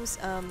sometimes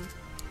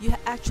you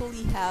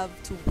actually have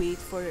to wait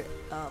for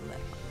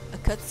a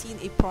cutscene,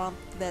 a prompt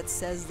that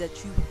says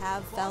that you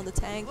have found the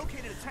tank.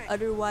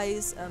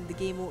 Otherwise, the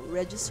game won't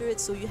register it,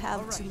 so you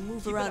have to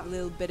move around a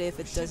little bit if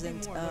it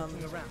doesn't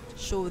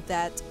show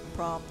that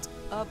prompt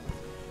up,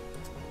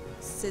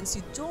 since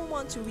you don't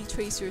want to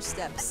retrace your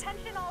steps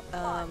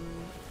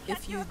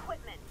if you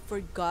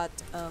forgot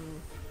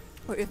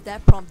or if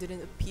that prompt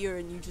didn't appear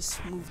and you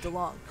just moved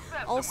along.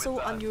 Also,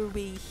 on your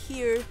way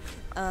here,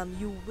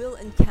 you will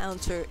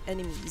encounter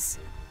enemies.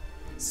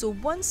 So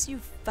once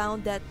you've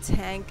found that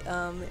tank,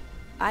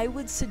 I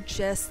would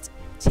suggest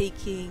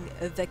taking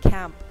the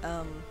camp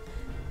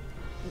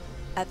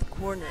at the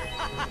corner.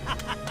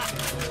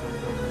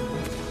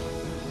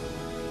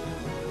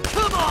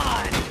 Come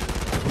on!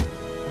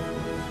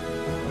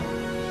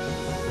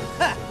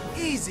 Ha!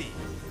 Easy!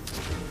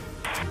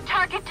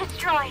 Target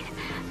destroyed.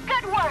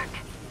 Good work!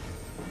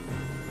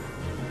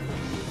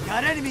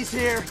 Got enemies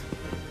here!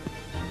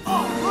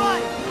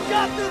 Alright!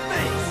 Got the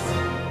base!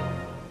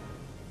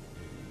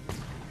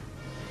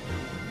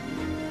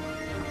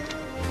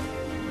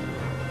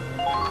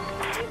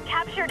 We've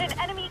captured an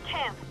enemy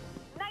camp.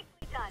 Nicely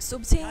done. So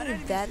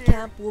obtaining that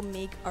camp will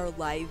make our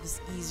lives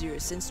easier,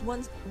 since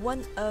one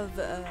of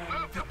the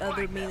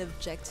other main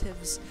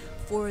objectives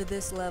for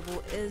this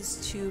level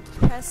is to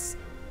press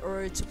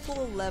or to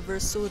pull a lever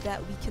so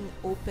that we can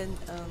open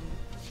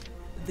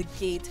the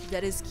gate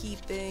that is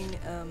keeping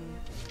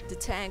the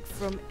tank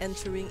from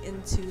entering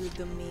into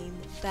the main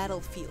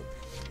battlefield.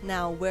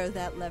 Now, where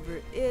that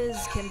lever is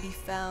can be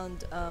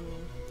found,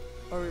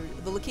 or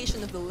the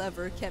location of the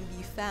lever can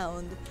be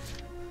found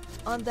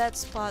on that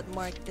spot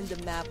marked in the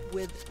map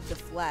with the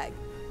flag.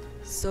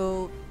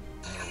 So,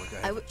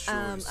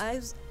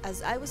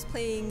 as I was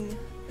playing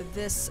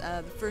this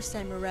the first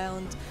time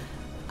around,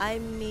 I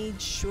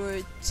made sure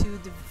to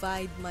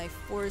divide my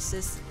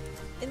forces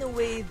in a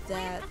way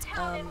that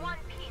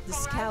the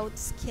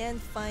scouts can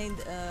find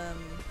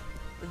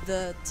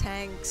the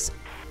tanks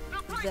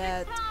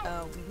that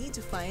we need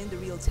to find, the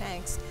real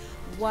tanks,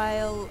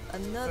 while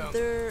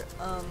another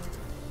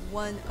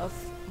one of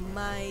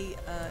my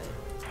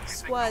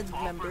squad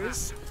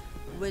members,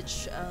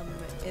 which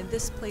in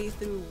this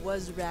playthrough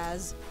was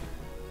Raz,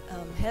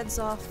 heads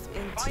off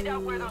into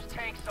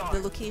the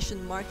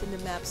location marked in the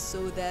map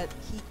so that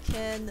he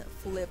can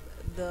flip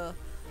the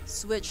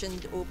switch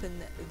and open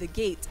the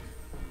gate.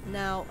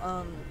 Now,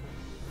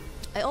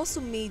 I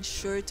also made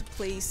sure to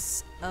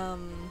place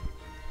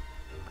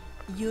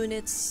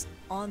units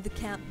on the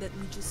camp that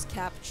we just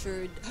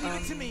captured,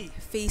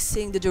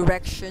 facing the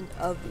direction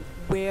of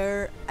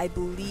where I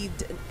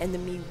believed an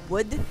enemy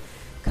would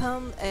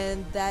come,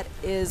 and that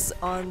is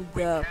on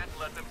the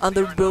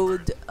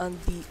road on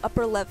the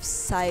upper left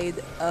side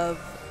of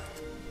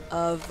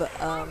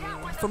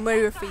from where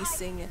you're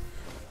facing,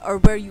 or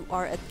where you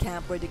are at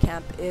camp, where the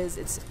camp is.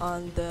 It's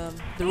on the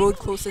road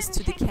closest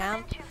to the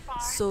camp,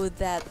 so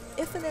that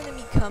if an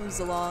enemy comes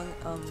along,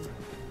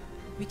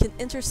 we can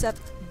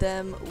intercept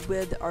them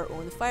with our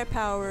own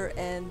firepower,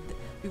 and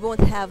we won't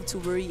have to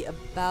worry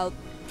about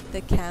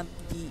the camp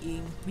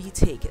being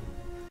retaken.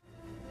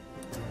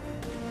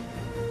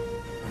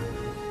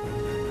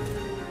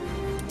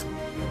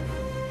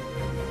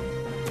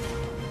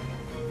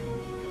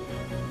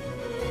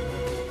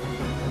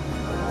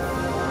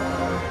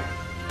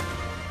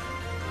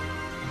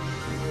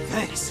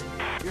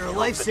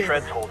 lifesaver.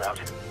 Treads hold out.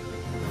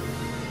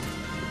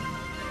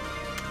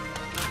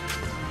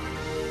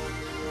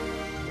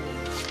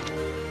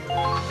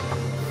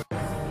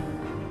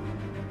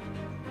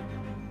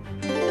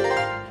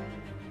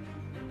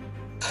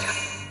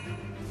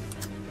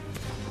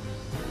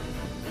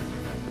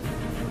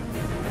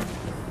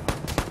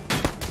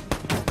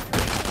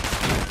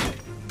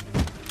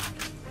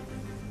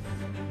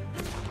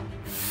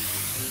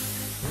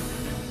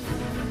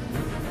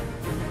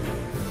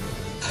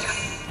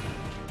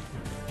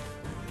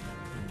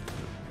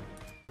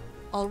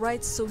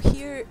 Alright, so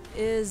here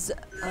is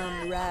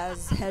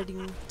Raz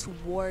heading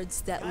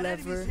towards that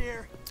lever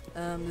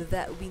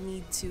that we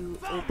need to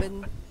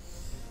open.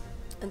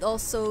 And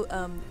also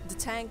the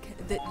tank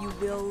that you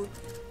will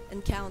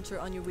encounter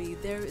on your way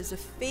there is a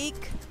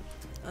fake.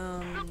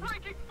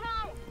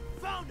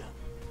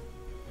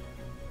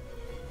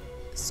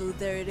 So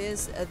there it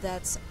is,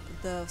 that's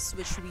the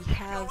switch we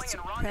have to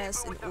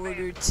press in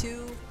order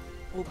to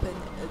open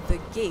the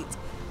gate.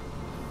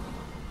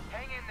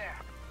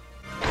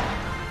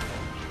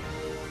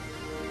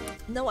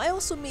 Now I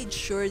also made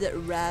sure that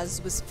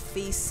Raz was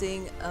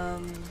facing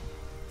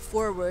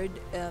forward.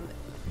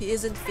 He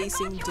isn't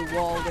facing the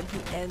wall when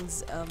he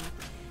ends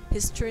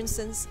his turn,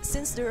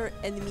 since there are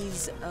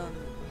enemies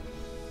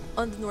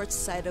on the north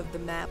side of the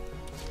map.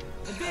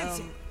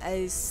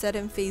 I set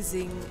him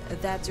facing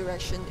that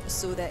direction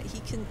so that he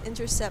can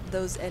intercept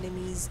those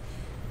enemies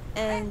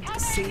and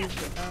save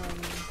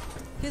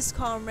his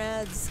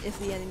comrades if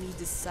the enemy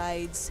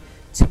decides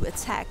to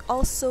attack.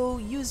 Also,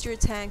 use your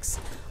tanks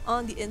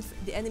on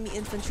the enemy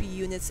infantry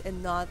units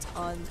and not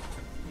on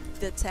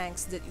the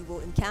tanks that you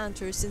will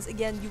encounter, since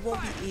again you won't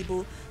be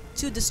able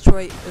to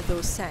destroy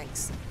those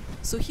tanks.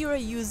 So here I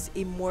used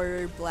a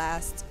mortar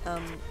blast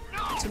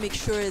to make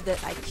sure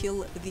that I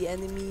kill the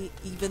enemy,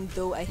 even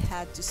though I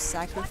had to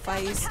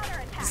sacrifice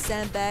the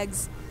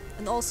sandbags.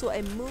 And also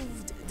I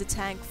moved the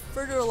tank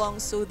further along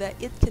so that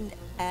it can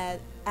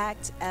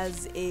act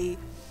as a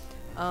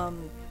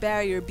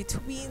barrier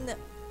between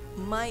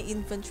my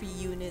infantry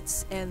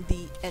units and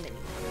the enemy.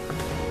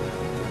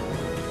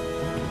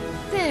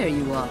 There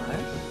you are.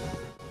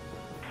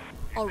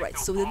 Alright,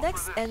 so the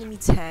next enemy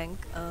tank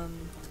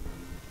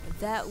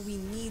that we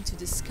need to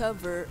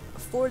discover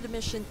for the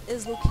mission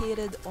is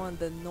located on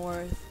the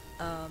north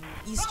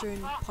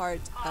eastern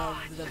part of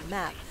the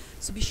map.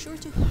 So be sure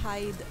to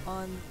hide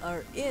on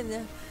or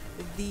in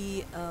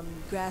the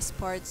grass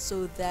part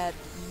so that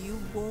you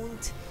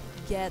won't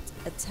get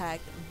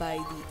attacked by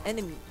the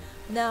enemy.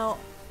 Now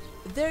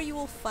there you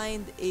will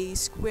find a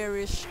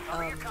squarish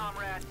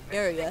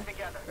area,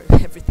 or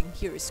everything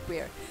here is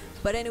square.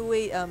 But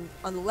anyway, on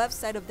the left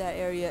side of that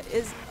area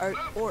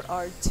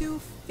are two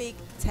fake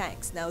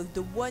tanks. Now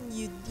the one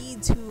you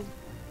need to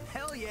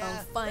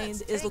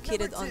find is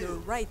located on the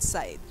right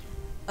side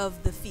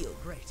of the field,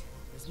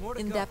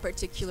 in that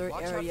particular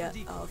area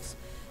of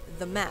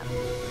the map.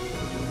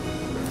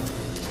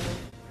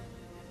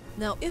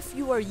 Now if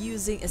you are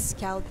using a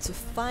scout to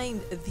find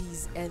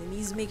these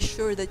enemies, make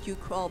sure that you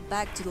crawl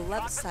back to the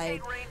left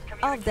side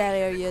of that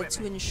area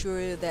to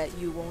ensure that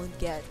you won't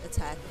get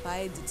attacked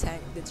by the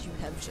tank that you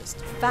have just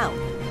found.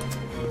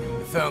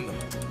 We found them.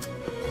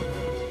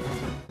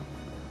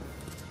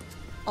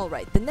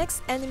 Alright, the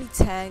next enemy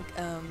tank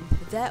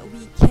that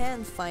we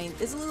can find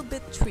is a little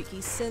bit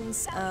tricky,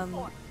 since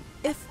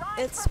if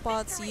it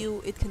spots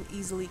you, it can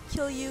easily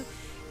kill you,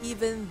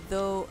 even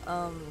though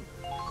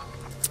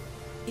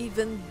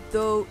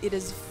it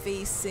is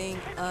facing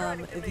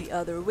the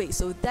other way.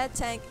 So that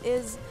tank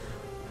is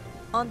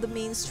on the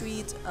main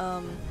street,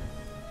 on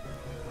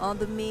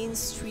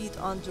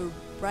the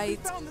right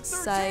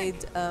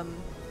side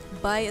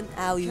by an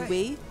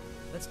alleyway.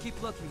 Let's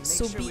keep looking. Make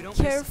So sure be we don't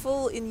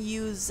careful in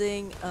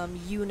using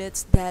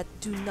units that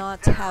do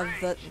not have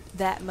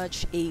that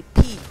much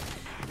AP.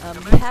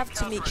 You have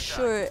to make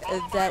sure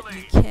that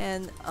you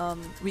can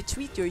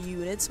retreat your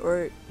units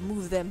or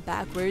move them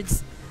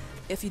backwards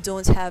if you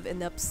don't have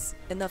enough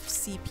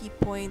CP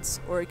points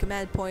or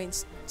command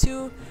points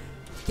to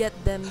get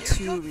them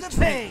to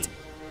retreat.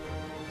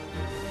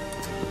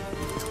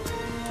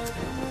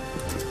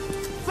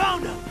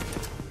 Found him!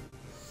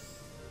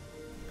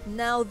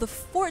 Now the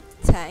fourth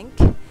tank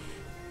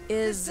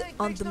is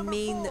on the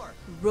main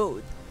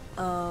road.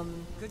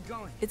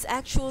 It's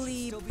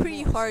actually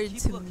pretty hard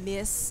to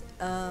miss,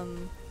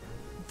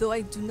 though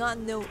I do not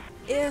know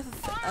if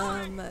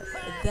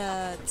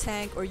the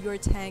tank or your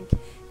tank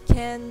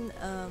can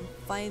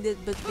find it,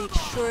 but make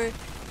sure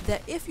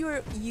that if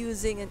you're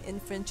using an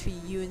infantry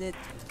unit,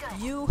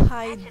 you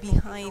hide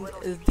behind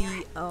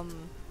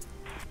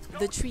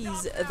the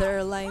trees that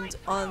are lined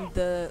on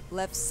the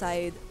left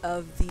side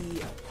of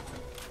the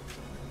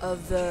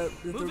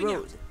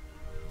road.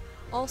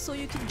 Also,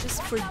 you can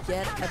just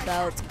forget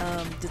about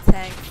the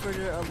tank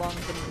further along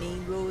the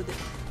main road,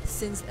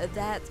 since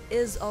that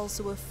is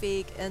also a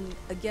fake. And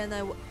again,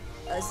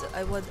 as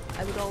I would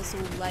also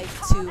like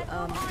to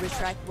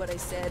retract what I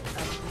said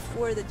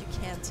before, that you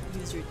can't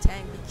use your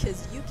tank,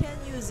 because you can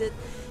use it.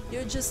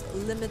 You're just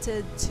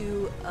limited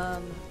to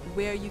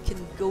where you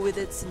can go with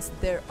it, since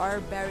there are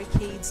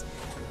barricades,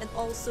 and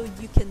also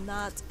you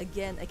cannot,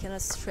 again, I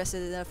cannot stress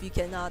it enough, you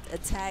cannot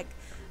attack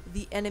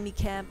the enemy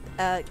camp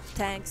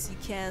tanks. You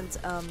can't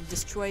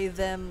destroy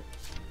them,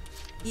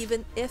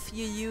 even if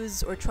you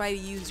use or try to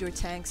use your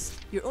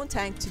own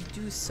tank to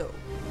do so.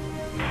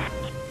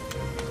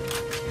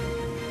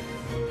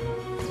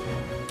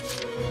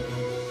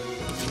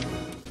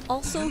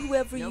 Also,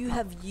 whoever you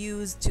have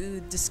used to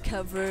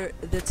discover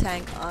the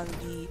tank on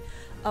the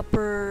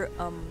upper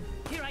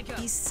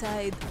east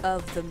side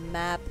of the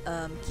map,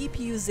 keep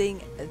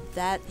using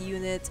that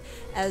unit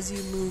as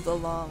you move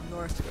along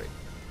northward.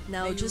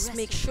 Now just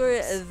make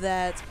sure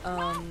that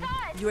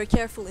you are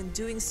careful in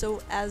doing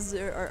so, as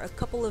there are a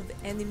couple of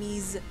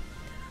enemies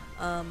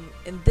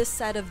in this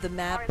side of the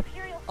map.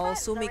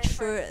 Also make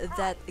sure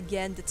that,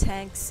 again, the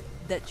tanks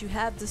that you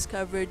have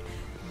discovered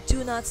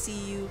do not see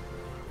you,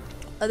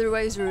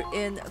 otherwise you're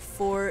in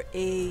for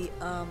a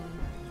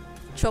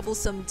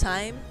troublesome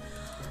time.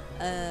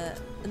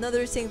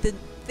 Another thing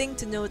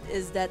to note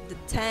is that the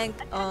tank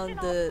on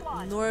the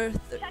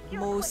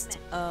northmost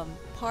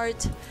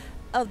part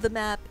of the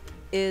map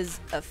is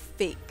a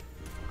fake.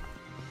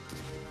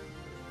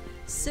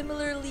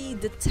 Similarly,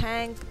 the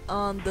tank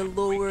on the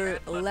lower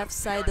left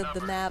side of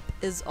the map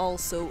is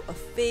also a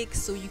fake,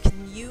 so you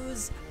can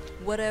use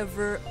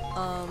whatever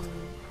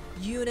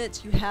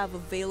unit you have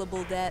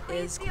available that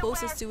is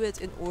closest to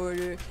it in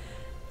order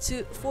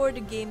for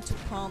the game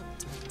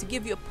to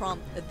give you a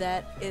prompt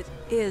that it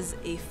is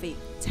a fake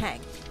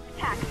tank.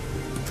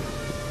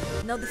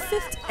 Now the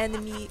fifth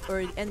enemy,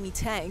 or enemy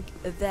tank,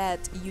 that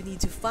you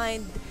need to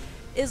find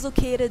is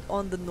located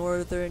on the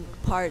northern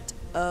part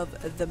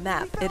of the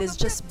map. It is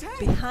just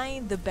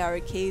behind the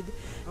barricade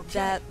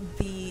that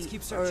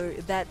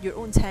that your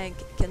own tank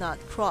cannot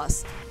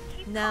cross.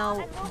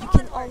 Now you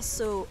can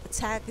also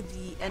attack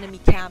the enemy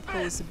camp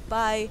close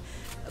by,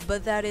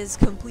 but that is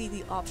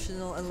completely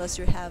optional unless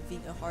you're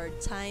having a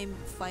hard time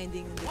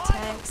finding the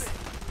tanks.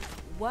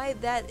 Why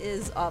that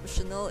is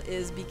optional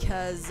is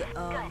because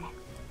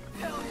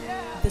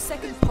the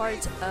second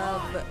part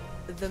of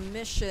the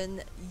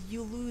mission,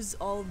 you lose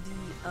all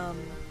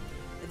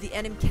the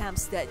enemy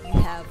camps that you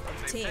have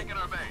obtained.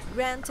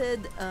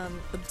 Granted,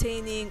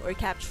 obtaining or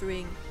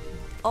capturing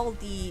all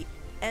the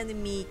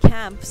enemy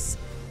camps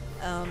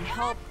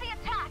help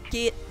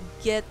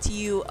get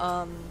you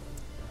a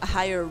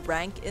higher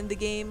rank in the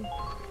game,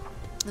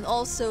 and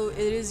also it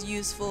is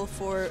useful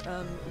for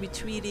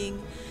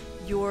retreating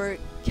your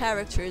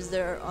characters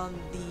that are on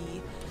the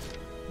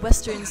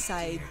western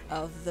side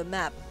of the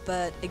map.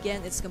 But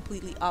again, it's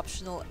completely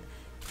optional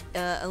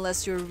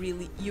unless you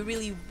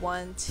really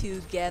want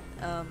to get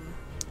a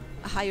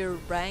higher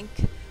rank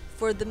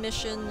for the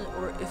mission,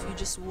 or if you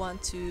just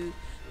want to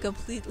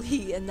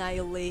completely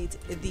annihilate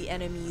the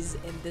enemies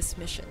in this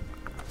mission.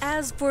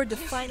 As for the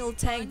final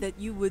tank that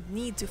you would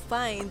need to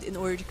find in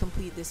order to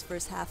complete this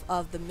first half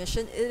of the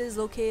mission, it is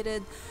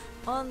located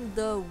on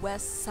the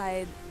west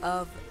side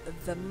of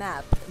the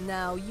map.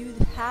 Now you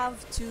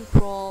have to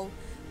crawl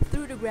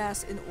through the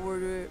grass in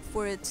order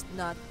for it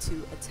not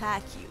to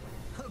attack you.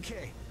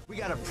 Okay, we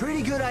got a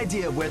pretty good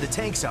idea of where the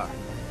tanks are.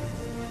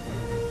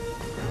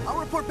 I'll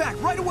report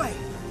back right away.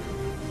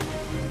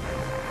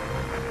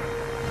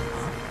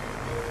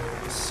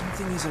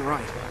 Something isn't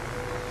right.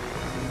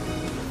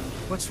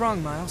 What's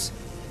wrong, Miles?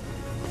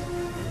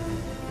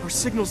 Our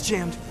signal's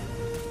jammed.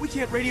 We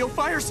can't radio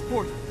fire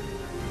support.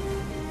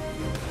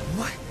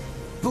 What?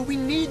 But we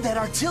need that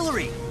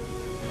artillery.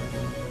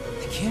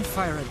 I can't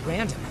fire at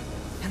random,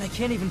 and I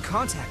can't even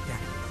contact them.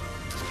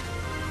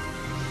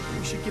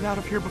 We should get out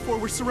of here before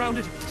we're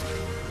surrounded.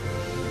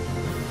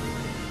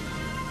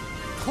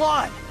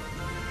 Claude!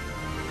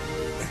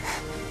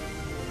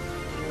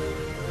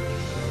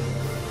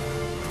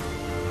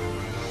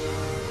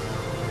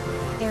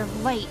 They're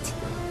late.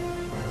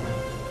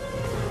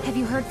 Have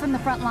you heard from the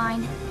front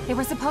line? They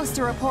were supposed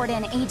to report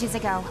in ages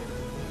ago.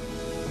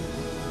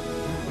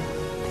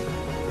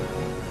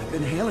 I've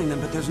been hailing them,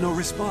 but there's no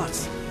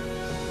response.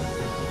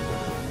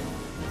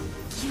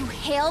 You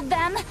hailed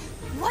them?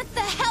 What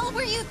the hell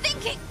were you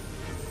thinking?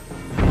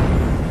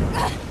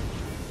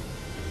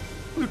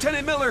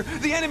 Lieutenant Miller,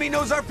 the enemy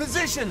knows our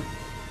position!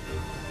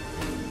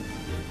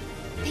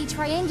 They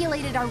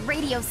triangulated our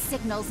radio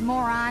signals,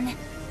 moron.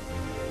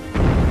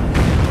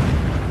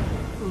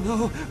 Oh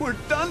no, we're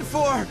done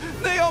for!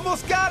 They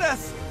almost got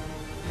us!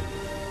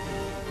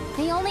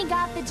 They only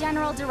got the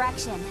general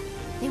direction.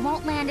 They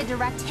won't land a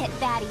direct hit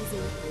that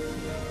easy.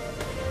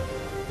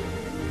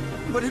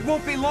 But it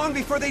won't be long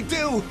before they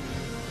do!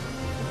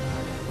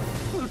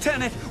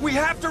 Lieutenant, we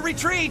have to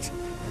retreat!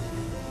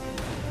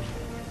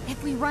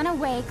 If we run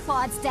away,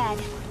 Claude's dead,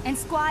 and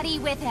Squad E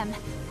with him.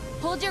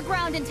 Hold your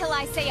ground until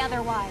I say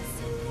otherwise.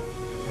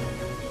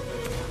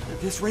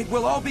 At this rate,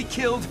 we'll all be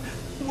killed!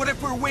 What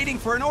if we're waiting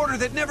for an order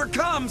that never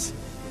comes?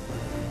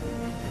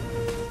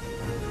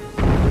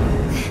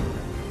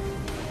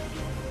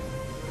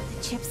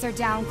 chips are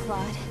down,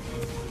 Claude,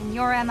 and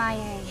you're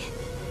MIA.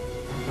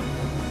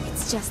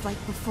 It's just like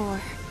before.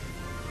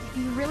 If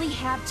you really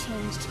have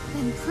changed,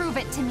 then prove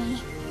it to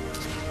me.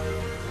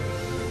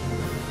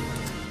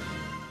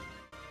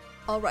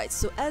 Alright,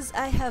 so as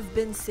I have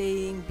been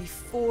saying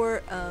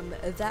before,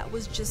 that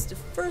was just the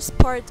first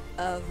part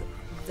of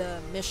the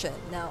mission.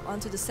 Now,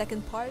 onto the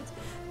second part.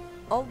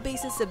 All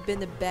bases have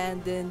been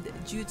abandoned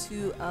due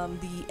to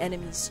the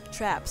enemy's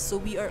traps, so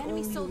we are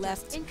only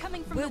left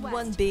with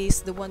one base,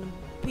 the one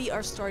we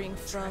are starting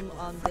from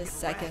on the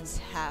second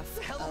half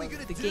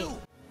of the game.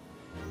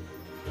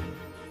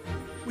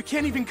 We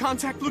can't even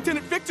contact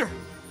Lieutenant Victor!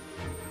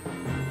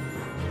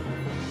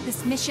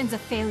 This mission's a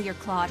failure,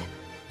 Claude.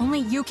 Only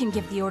you can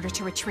give the order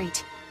to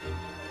retreat.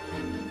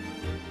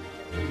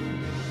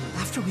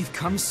 After we've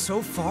come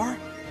so far?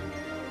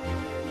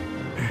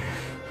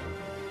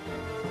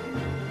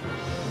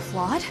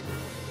 Claude?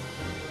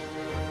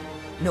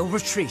 No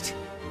retreat.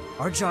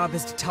 Our job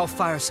is to tell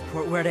fire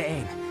support where to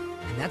aim.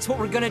 And that's what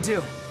we're gonna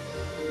do.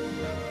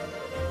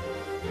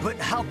 But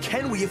how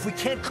can we if we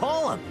can't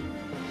call him?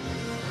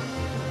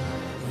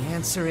 The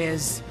answer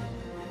is...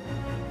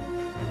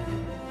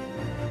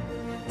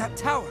 that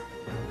tower.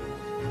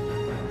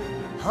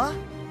 Huh?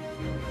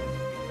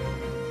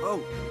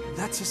 Oh,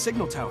 that's a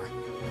signal tower.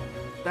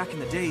 Back in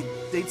the day,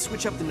 they'd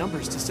switch up the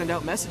numbers to send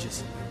out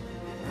messages.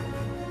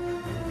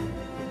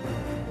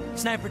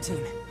 Sniper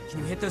team, can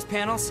you hit those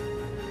panels?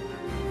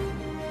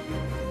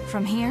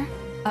 From here?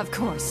 Of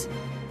course.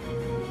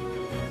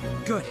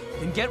 Good,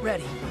 then get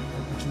ready.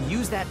 We can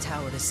use that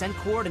tower to send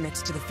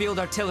coordinates to the field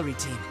artillery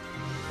team.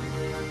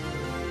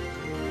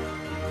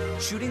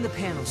 Shooting the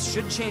panels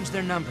should change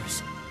their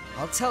numbers.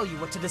 I'll tell you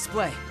what to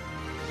display.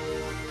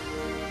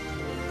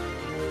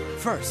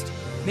 First,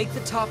 make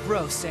the top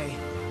row say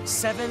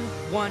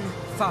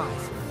 715.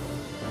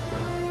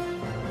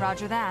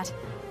 Roger that.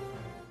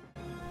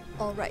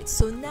 Alright,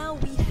 so now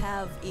we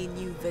have a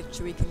new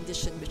victory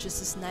condition, which is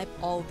to snipe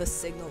all the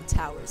signal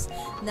towers.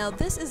 Now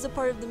this is the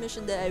part of the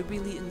mission that I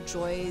really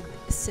enjoyed,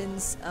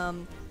 since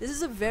this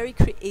is a very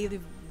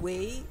creative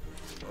way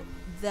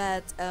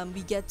that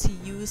we get to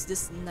use the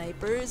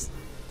snipers,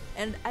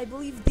 and I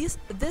believe this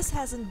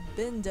hasn't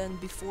been done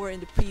before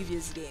in the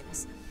previous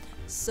games.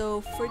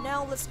 So for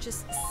now, let's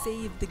just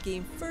save the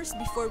game first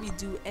before we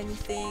do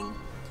anything,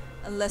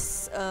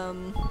 unless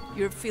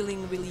you're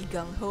feeling really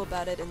gung-ho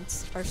about it and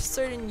are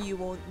certain you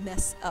won't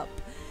mess up.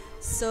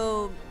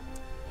 So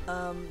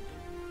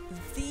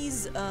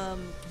these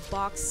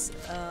boxy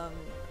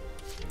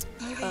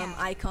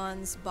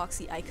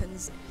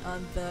icons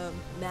on the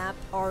map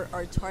are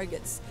our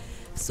targets.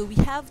 So we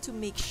have to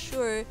make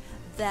sure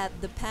that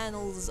the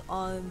panels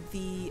on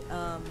the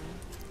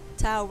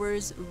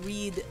towers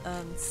read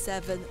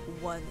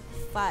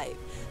 715.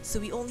 So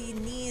we only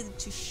need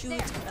to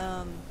shoot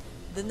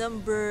the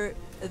number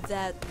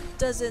that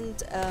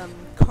doesn't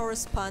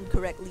correspond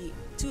correctly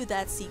to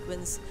that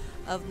sequence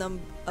of the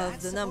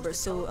number.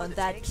 So on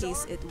that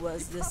case, it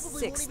was the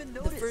 6th,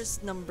 the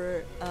first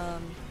number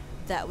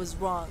that was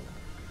wrong.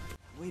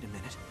 Wait a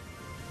minute.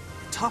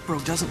 The top row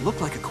doesn't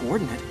look like a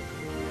coordinate.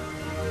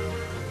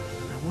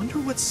 I wonder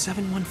what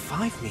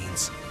 715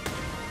 means.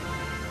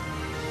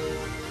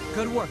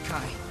 Good work,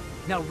 Kai.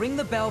 Now ring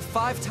the bell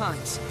 5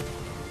 times.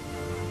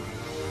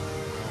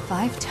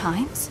 5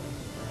 times?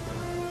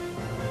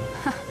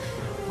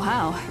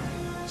 Wow.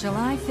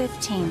 July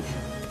 15th.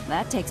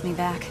 That takes me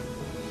back.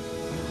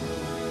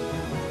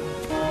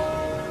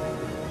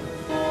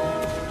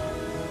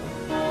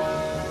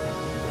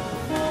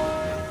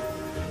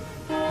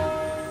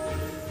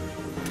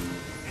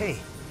 Hey,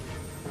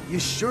 you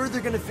sure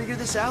they're gonna figure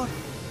this out?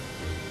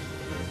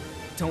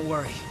 Don't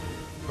worry.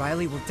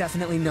 Riley will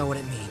definitely know what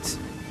it means.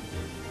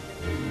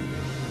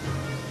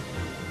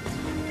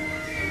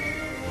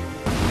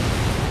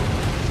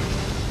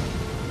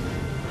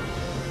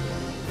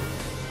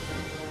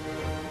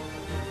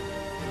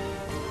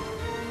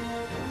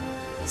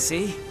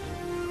 See?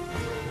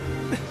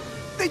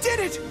 They did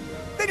it!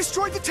 They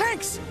destroyed the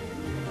tanks!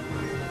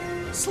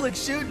 Slick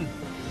shooting.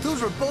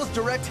 Those were both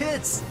direct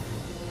hits.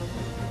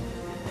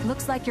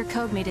 Looks like your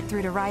code made it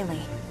through to Riley.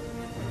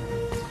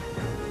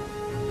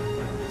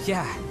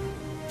 Yeah.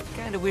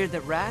 Kinda weird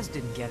that Raz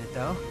didn't get it,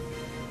 though.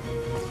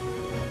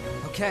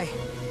 Okay,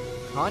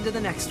 on to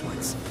the next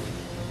ones.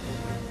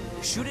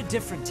 Shoot a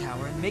different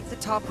tower and make the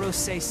top row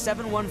say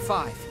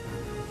 715.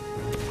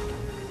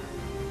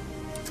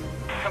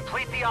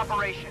 Complete the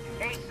operation,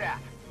 ASAP.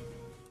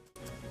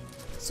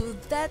 So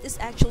that is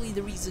actually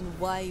the reason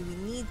why we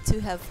need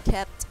to have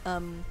kept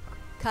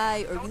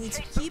Kai, or we need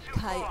to keep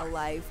Kai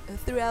alive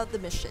throughout the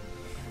mission.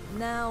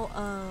 Now,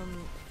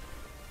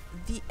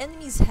 the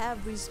enemies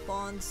have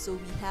respawned, so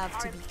we have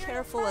to be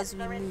careful as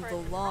we move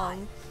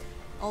along.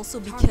 Also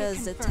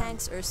because the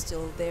tanks are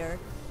still there.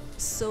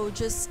 So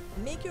just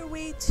make your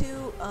way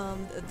to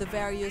the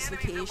various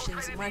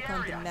locations, mark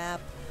on the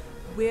map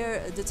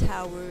where the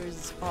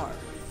towers are.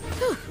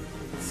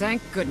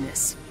 Thank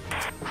goodness.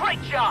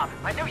 Great job!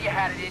 I knew you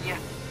had it in you.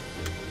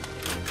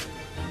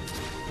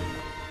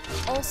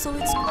 Also,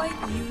 it's quite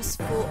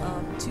useful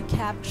to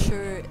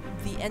capture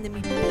the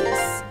enemy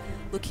base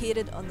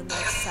located on the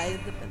north side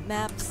of the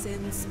map,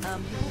 since you will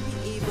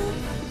be able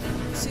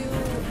to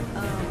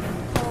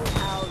call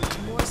out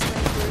more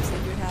snipers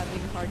that you're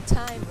having a hard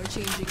time, or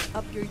changing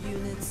up your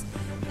units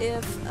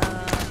if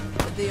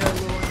they are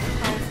low on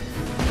health.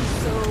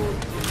 So,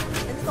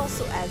 and it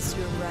also adds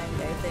your rank,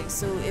 I think.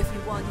 So if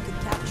you want, you can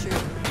capture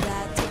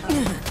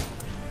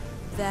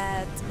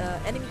that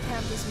enemy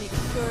campus. Make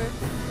sure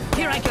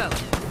here I go.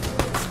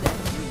 Units that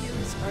you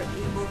use are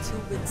able to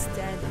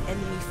withstand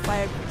enemy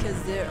fire,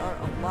 because there are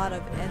a lot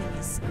of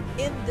enemies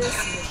in this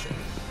mission.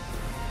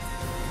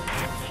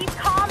 Keep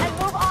calm and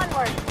move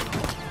onward.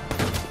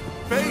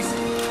 Base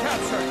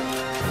captured.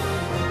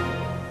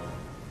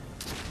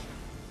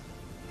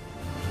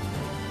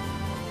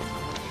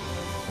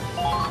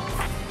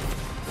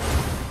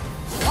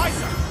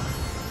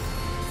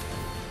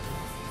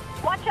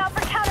 Watch out for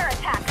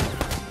counterattacks.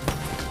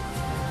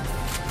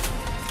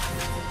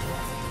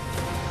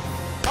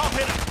 I'll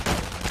hit him.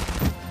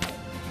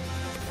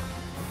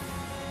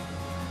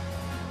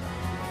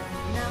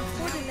 Now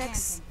for the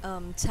next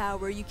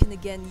tower, you can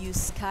again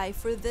use Sky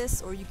for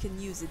this, or you can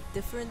use a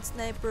different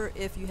sniper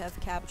if you have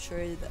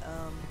captured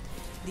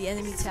the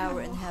enemy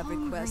tower and have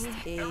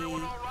requested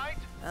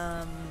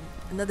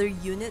another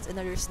unit,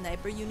 another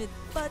sniper unit.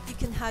 But you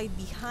can hide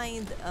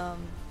behind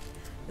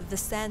the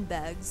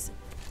sandbags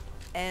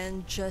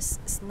and just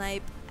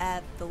snipe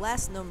at the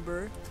last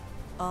number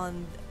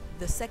on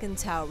the second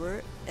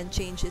tower and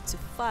change it to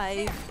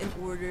 5 in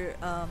order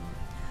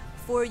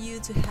for you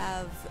to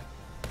have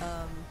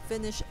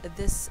finish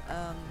this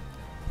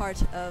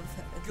part of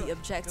the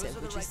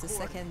objective, which is the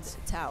second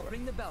tower.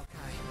 Ring the bell,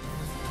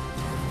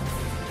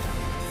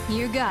 Kai.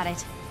 You got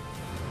it.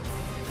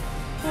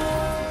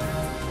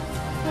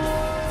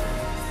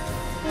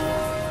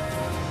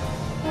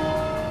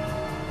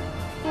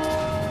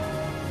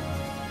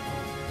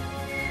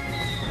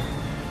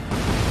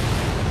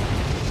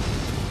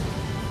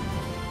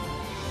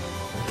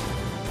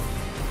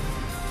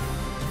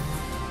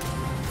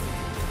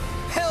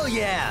 Hell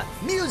yeah!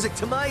 Music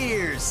to my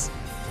ears!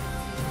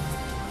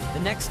 The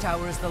next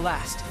tower is the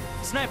last.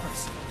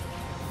 Snipers!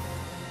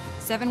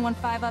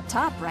 715 up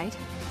top, right?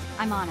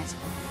 I'm on it.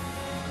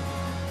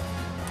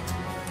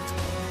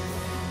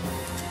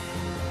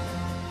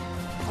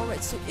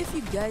 Alright, so if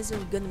you guys are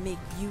gonna make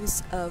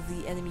use of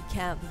the enemy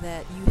camp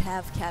that you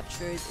have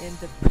captured in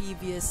the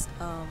previous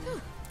on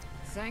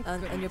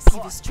your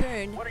previous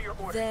turn,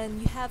 then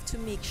you have to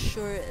make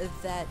sure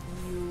that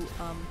you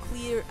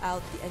clear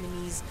out the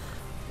enemies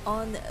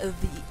on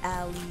the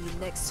alley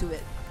next to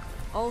it.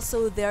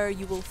 Also, there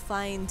you will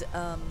find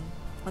on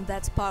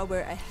that spot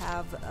where I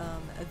have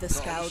the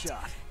scout,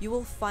 you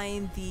will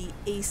find the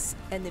ace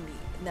enemy.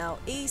 Now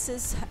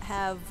aces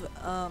have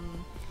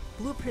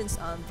blueprints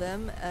on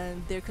them,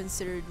 and they're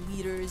considered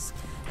leaders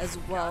as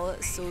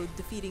well, so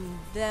defeating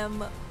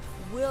them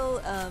will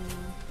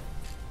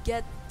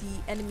get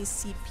the enemy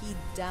CP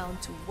down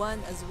to 1,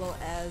 as well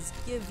as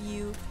give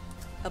you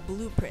a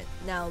blueprint.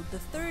 Now the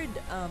third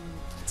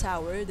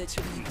tower that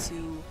you need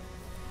to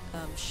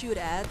shoot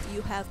at,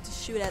 you have to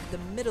shoot at the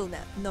middle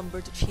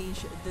number to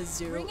change the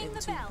 0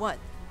 into 1.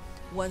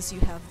 Once you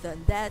have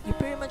done that, you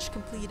pretty much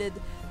completed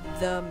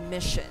the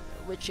mission,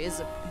 which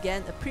is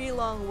again a pretty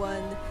long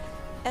one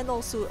and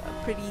also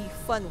a pretty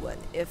fun one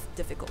if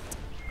difficult.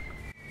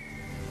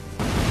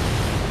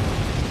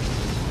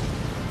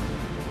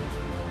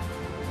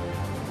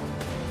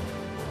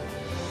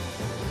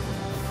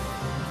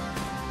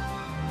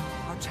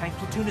 Our tank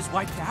platoon is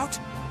wiped out?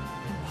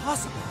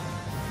 Impossible.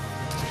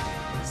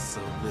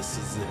 So this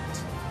is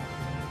it.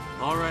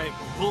 Alright,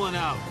 we're pulling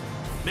out.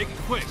 Make it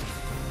quick.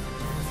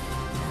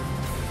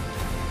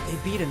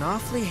 They beat an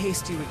awfully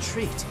hasty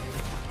retreat,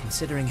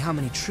 considering how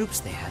many troops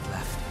they had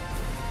left.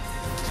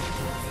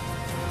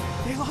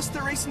 They lost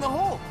their ace in the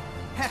hole!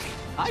 Heck,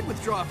 I'd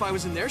withdraw if I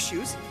was in their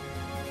shoes.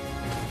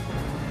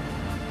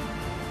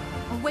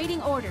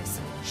 Awaiting orders.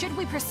 Should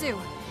we pursue?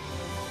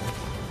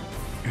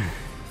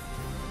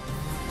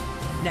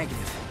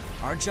 Negative.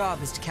 Our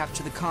job is to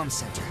capture the comm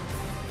center.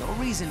 No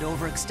reason to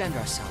overextend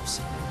ourselves.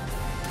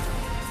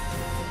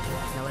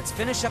 Now let's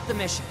finish up the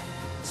mission.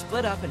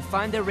 Split up and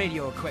find their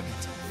radio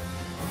equipment.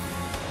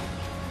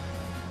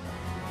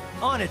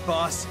 On it,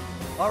 boss.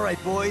 All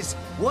right, boys.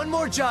 One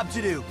more job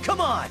to do. Come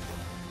on!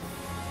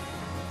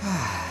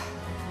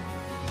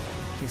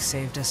 You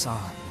saved us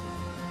all.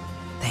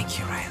 Thank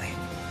you, Riley.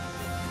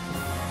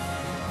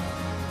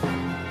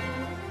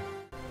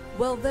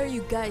 Well, there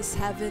you guys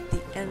have it,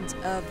 the end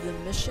of the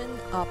mission.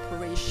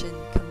 Operation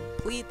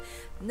complete.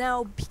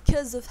 Now,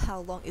 because of how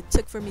long it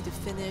took for me to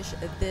finish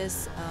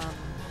this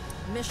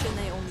mission,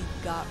 I only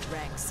got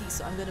rank C,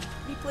 so I'm gonna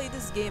replay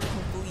this game and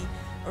hopefully,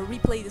 or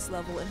replay this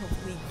level and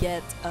hopefully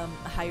get a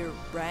higher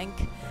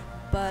rank,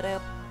 but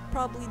I'm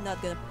probably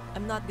not gonna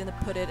I'm not gonna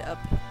put it up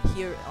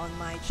here on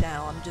my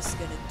channel. I'm just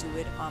gonna do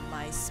it on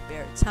my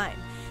spare time.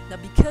 Now,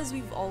 because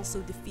we've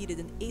also defeated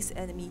an ace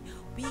enemy,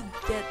 we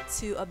get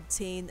to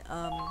obtain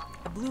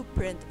a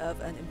blueprint of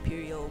an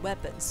Imperial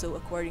weapon. So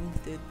according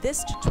to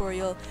this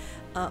tutorial,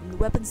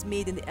 weapons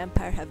made in the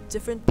Empire have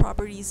different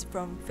properties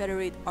from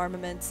Federate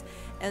armaments,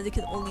 and they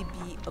can only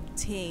be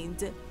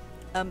obtained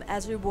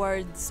as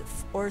rewards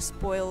or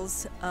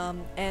spoils,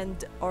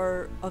 and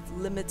are of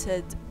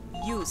limited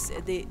use.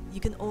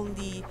 You can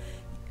only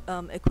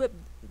equip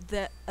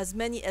as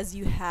many as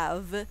you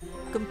have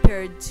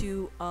compared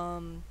to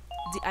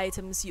the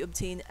items you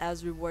obtain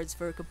as rewards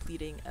for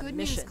completing a mission. Good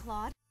news,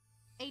 Claude.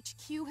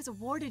 HQ has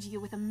awarded you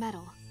with a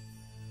medal.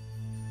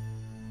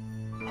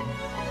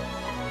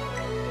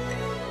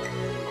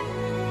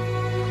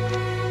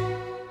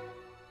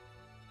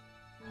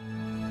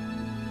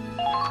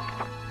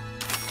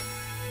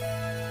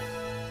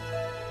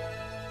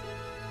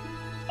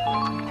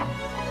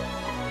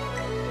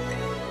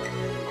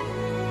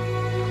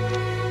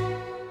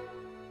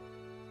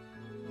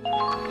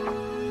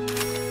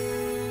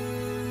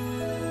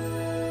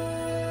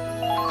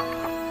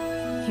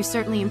 You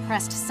certainly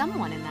impressed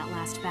someone in that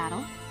last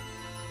battle.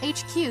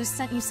 HQ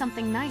sent you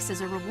something nice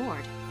as a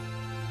reward.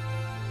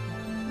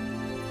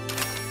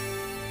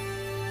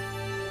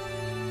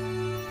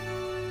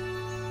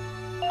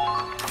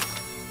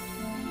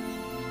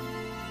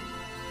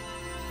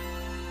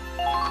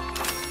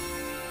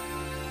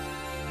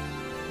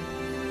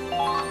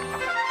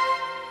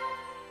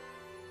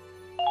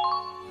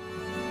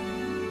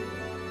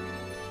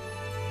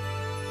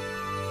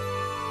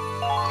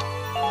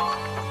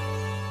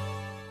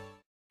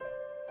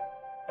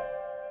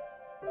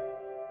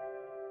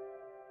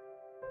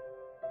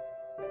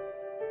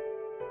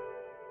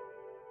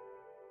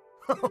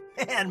 Oh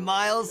man,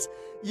 Miles,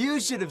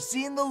 you should have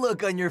seen the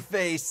look on your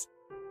face.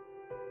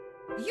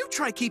 You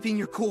try keeping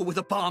your cool with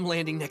a bomb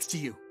landing next to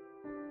you.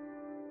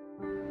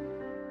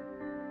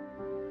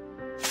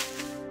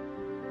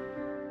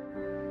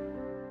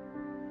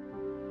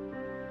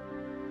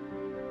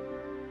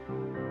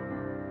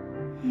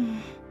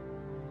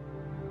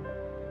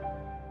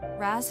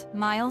 Raz,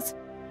 Miles,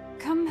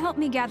 come help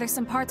me gather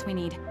some parts we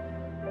need.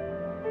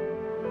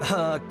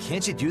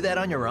 Can't you do that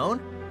on your own?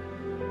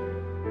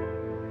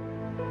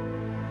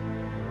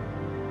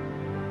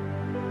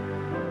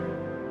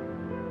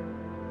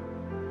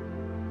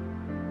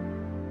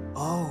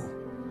 Oh.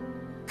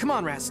 Come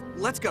on, Raz,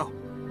 let's go.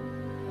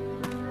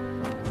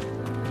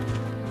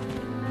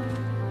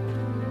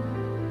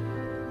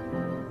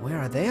 Where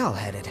are they all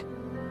headed?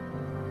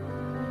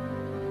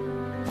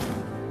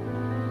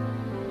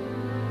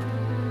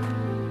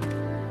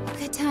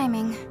 Good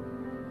timing.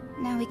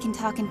 Now we can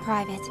talk in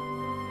private.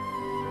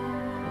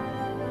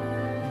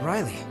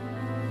 Riley.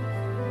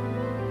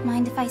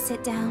 Mind if I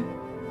sit down?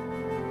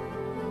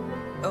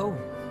 Oh,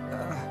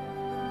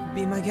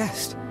 be my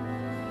guest.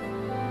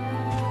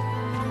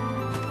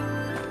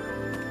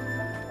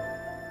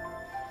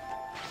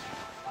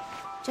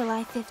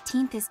 July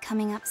 15th is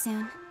coming up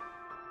soon.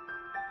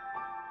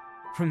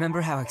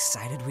 Remember how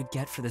excited we'd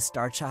get for the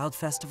Starchild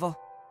Festival?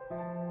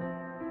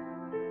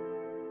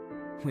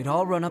 We'd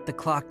all run up the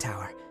clock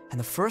tower, and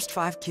the first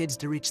 5 kids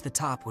to reach the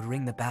top would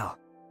ring the bell.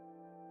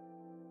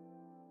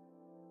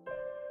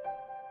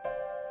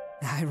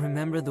 I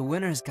remember the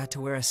winners got to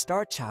wear a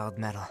Starchild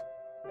medal.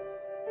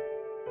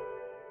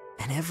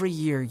 And every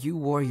year you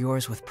wore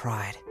yours with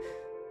pride.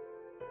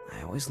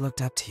 I always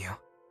looked up to you.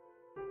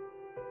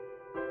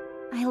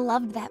 I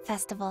loved that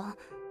festival.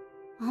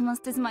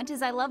 Almost as much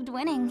as I loved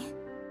winning.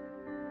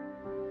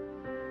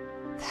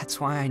 That's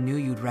why I knew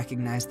you'd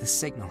recognize the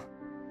signal.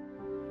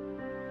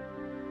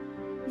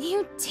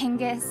 You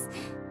dingus.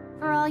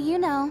 For all you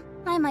know,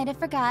 I might have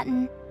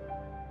forgotten.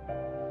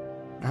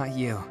 Not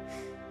you.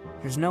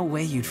 There's no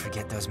way you'd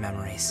forget those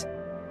memories.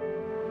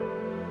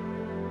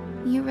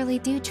 You really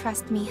do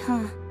trust me,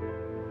 huh?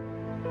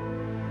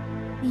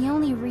 The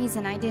only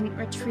reason I didn't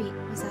retreat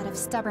was out of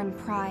stubborn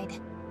pride.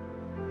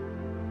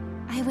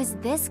 I was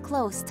this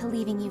close to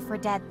leaving you for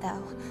dead,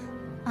 though.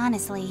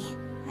 Honestly,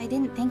 I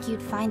didn't think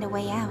you'd find a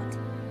way out.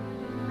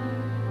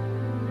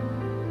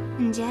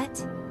 And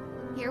yet,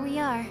 here we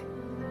are.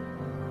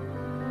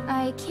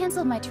 I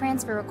canceled my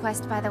transfer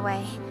request, by the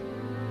way.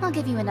 I'll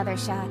give you another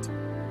shot.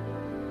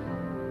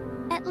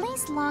 At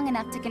least long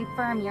enough to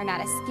confirm you're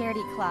not a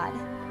scaredy Claude.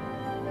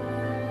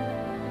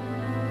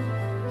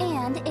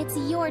 And it's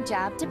your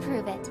job to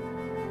prove it.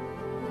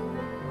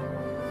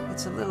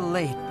 It's a little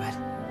late, but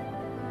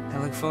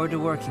I look forward to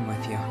working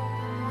with you.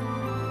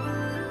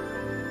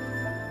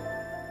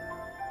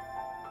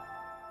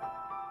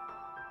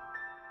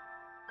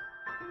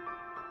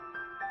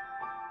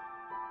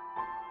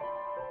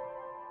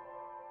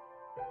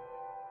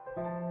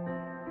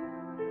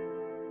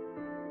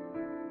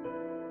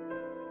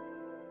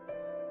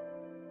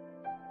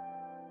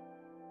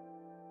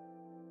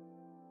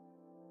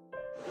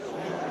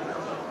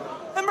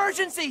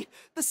 Emergency!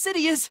 The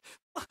city is...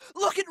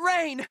 Look at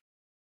rain!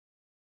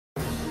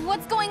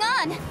 What's going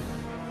on?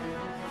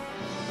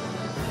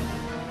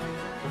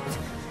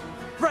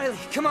 Riley,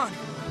 come on!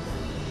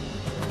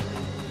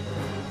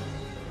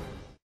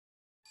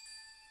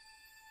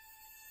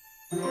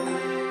 Rain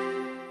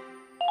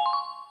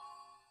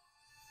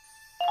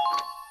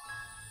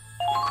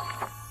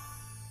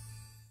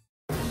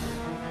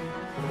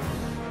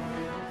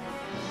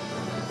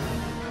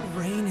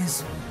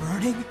is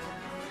burning?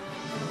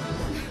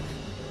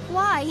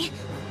 Why?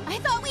 I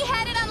thought we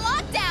had it on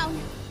lockdown!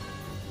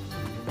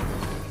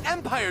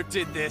 Empire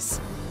did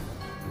this!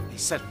 They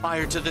set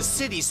fire to the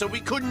city so we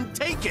couldn't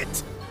take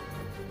it!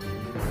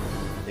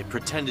 They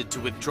pretended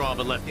to withdraw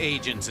but left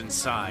agents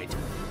inside.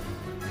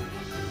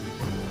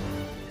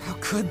 How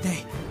could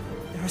they?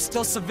 There are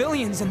still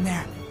civilians in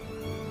there.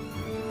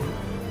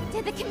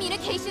 Did the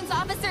communications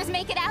officers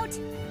make it out?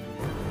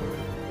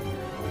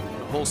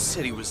 The whole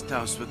city was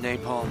doused with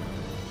napalm.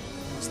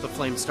 Once the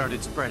flames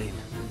started spreading,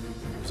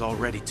 it was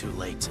already too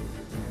late.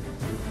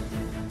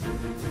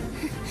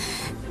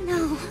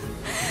 No.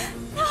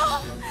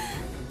 No!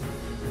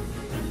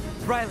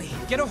 Riley,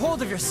 get a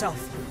hold of yourself.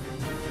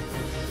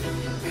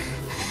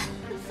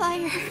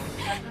 Fire.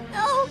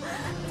 No!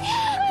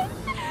 Dad!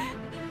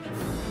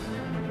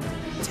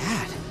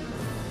 Dad?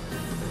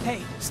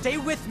 Hey, stay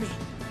with me.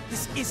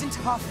 This isn't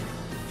Hoffman.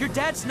 Your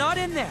dad's not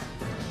in there.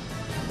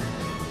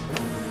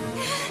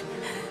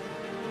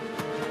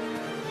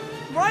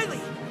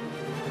 Riley!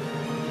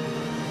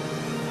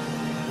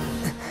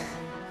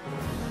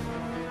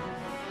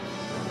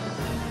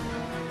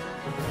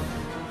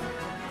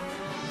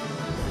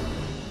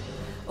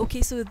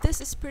 Okay, so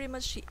this is pretty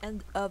much the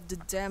end of the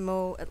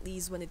demo, at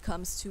least when it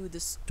comes to the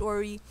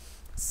story.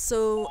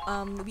 So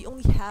we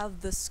only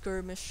have the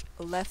skirmish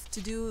left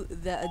to do,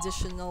 the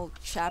additional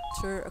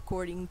chapter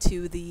according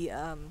to the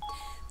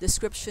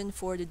description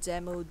for the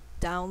demo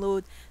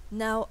download.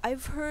 Now,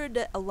 I've heard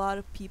that a lot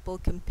of people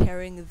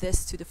comparing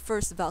this to the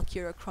first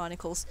Valkyria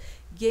Chronicles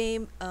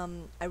game.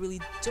 I really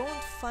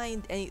don't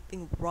find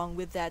anything wrong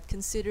with that,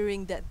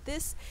 considering that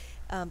this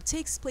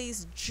takes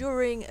place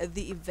during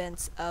the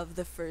events of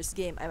the first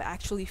game. I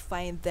actually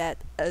find that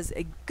as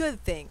a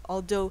good thing,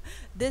 although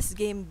this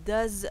game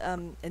does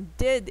and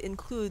did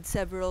include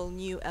several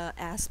new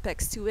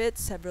aspects to it,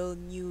 several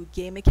new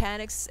game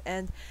mechanics,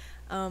 and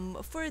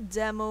for a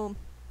demo,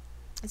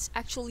 it's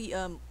actually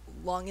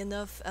long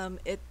enough.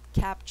 It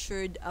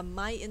captured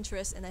my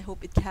interest, and I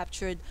hope it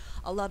captured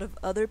a lot of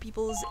other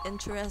people's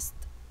interest.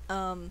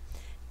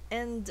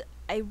 And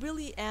I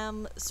really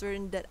am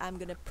certain that I'm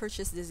gonna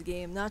purchase this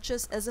game, not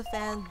just as a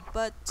fan,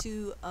 but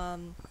to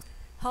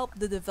help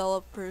the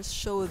developers,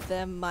 show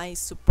them my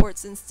support,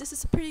 since this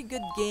is a pretty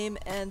good game,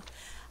 and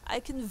I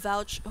can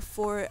vouch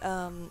for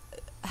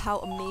how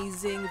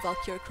amazing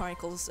Valkyria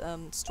Chronicles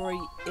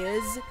story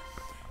is.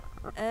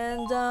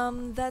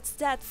 And that's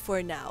that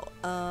for now.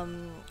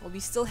 We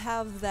still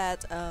have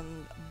that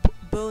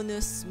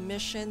bonus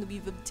mission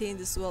we've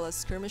obtained, as well as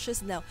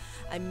skirmishes. Now,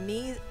 I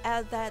may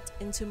add that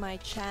into my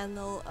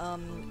channel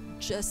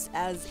just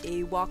as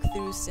a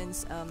walkthrough,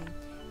 since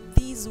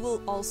these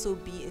will also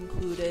be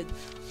included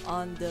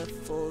on the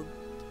full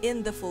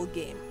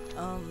game.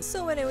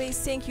 So anyways,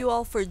 thank you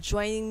all for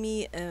joining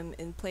me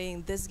in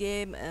playing this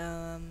game.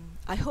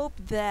 I hope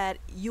that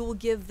you will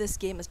give this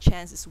game a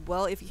chance as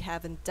well if you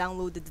haven't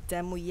downloaded the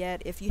demo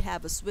yet. If you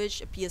have a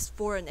Switch, a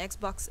PS4, an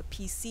Xbox, a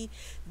PC,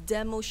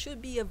 demo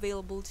should be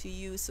available to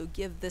you, so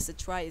give this a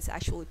try. It's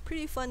actually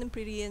pretty fun and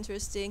pretty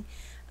interesting.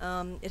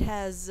 It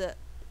has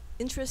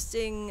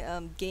interesting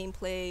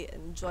gameplay,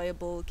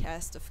 enjoyable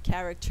cast of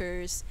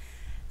characters.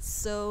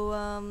 So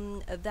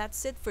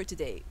that's it for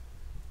today.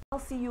 I'll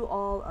see you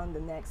all on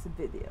the next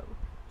video.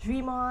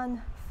 Dream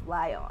on,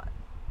 fly on.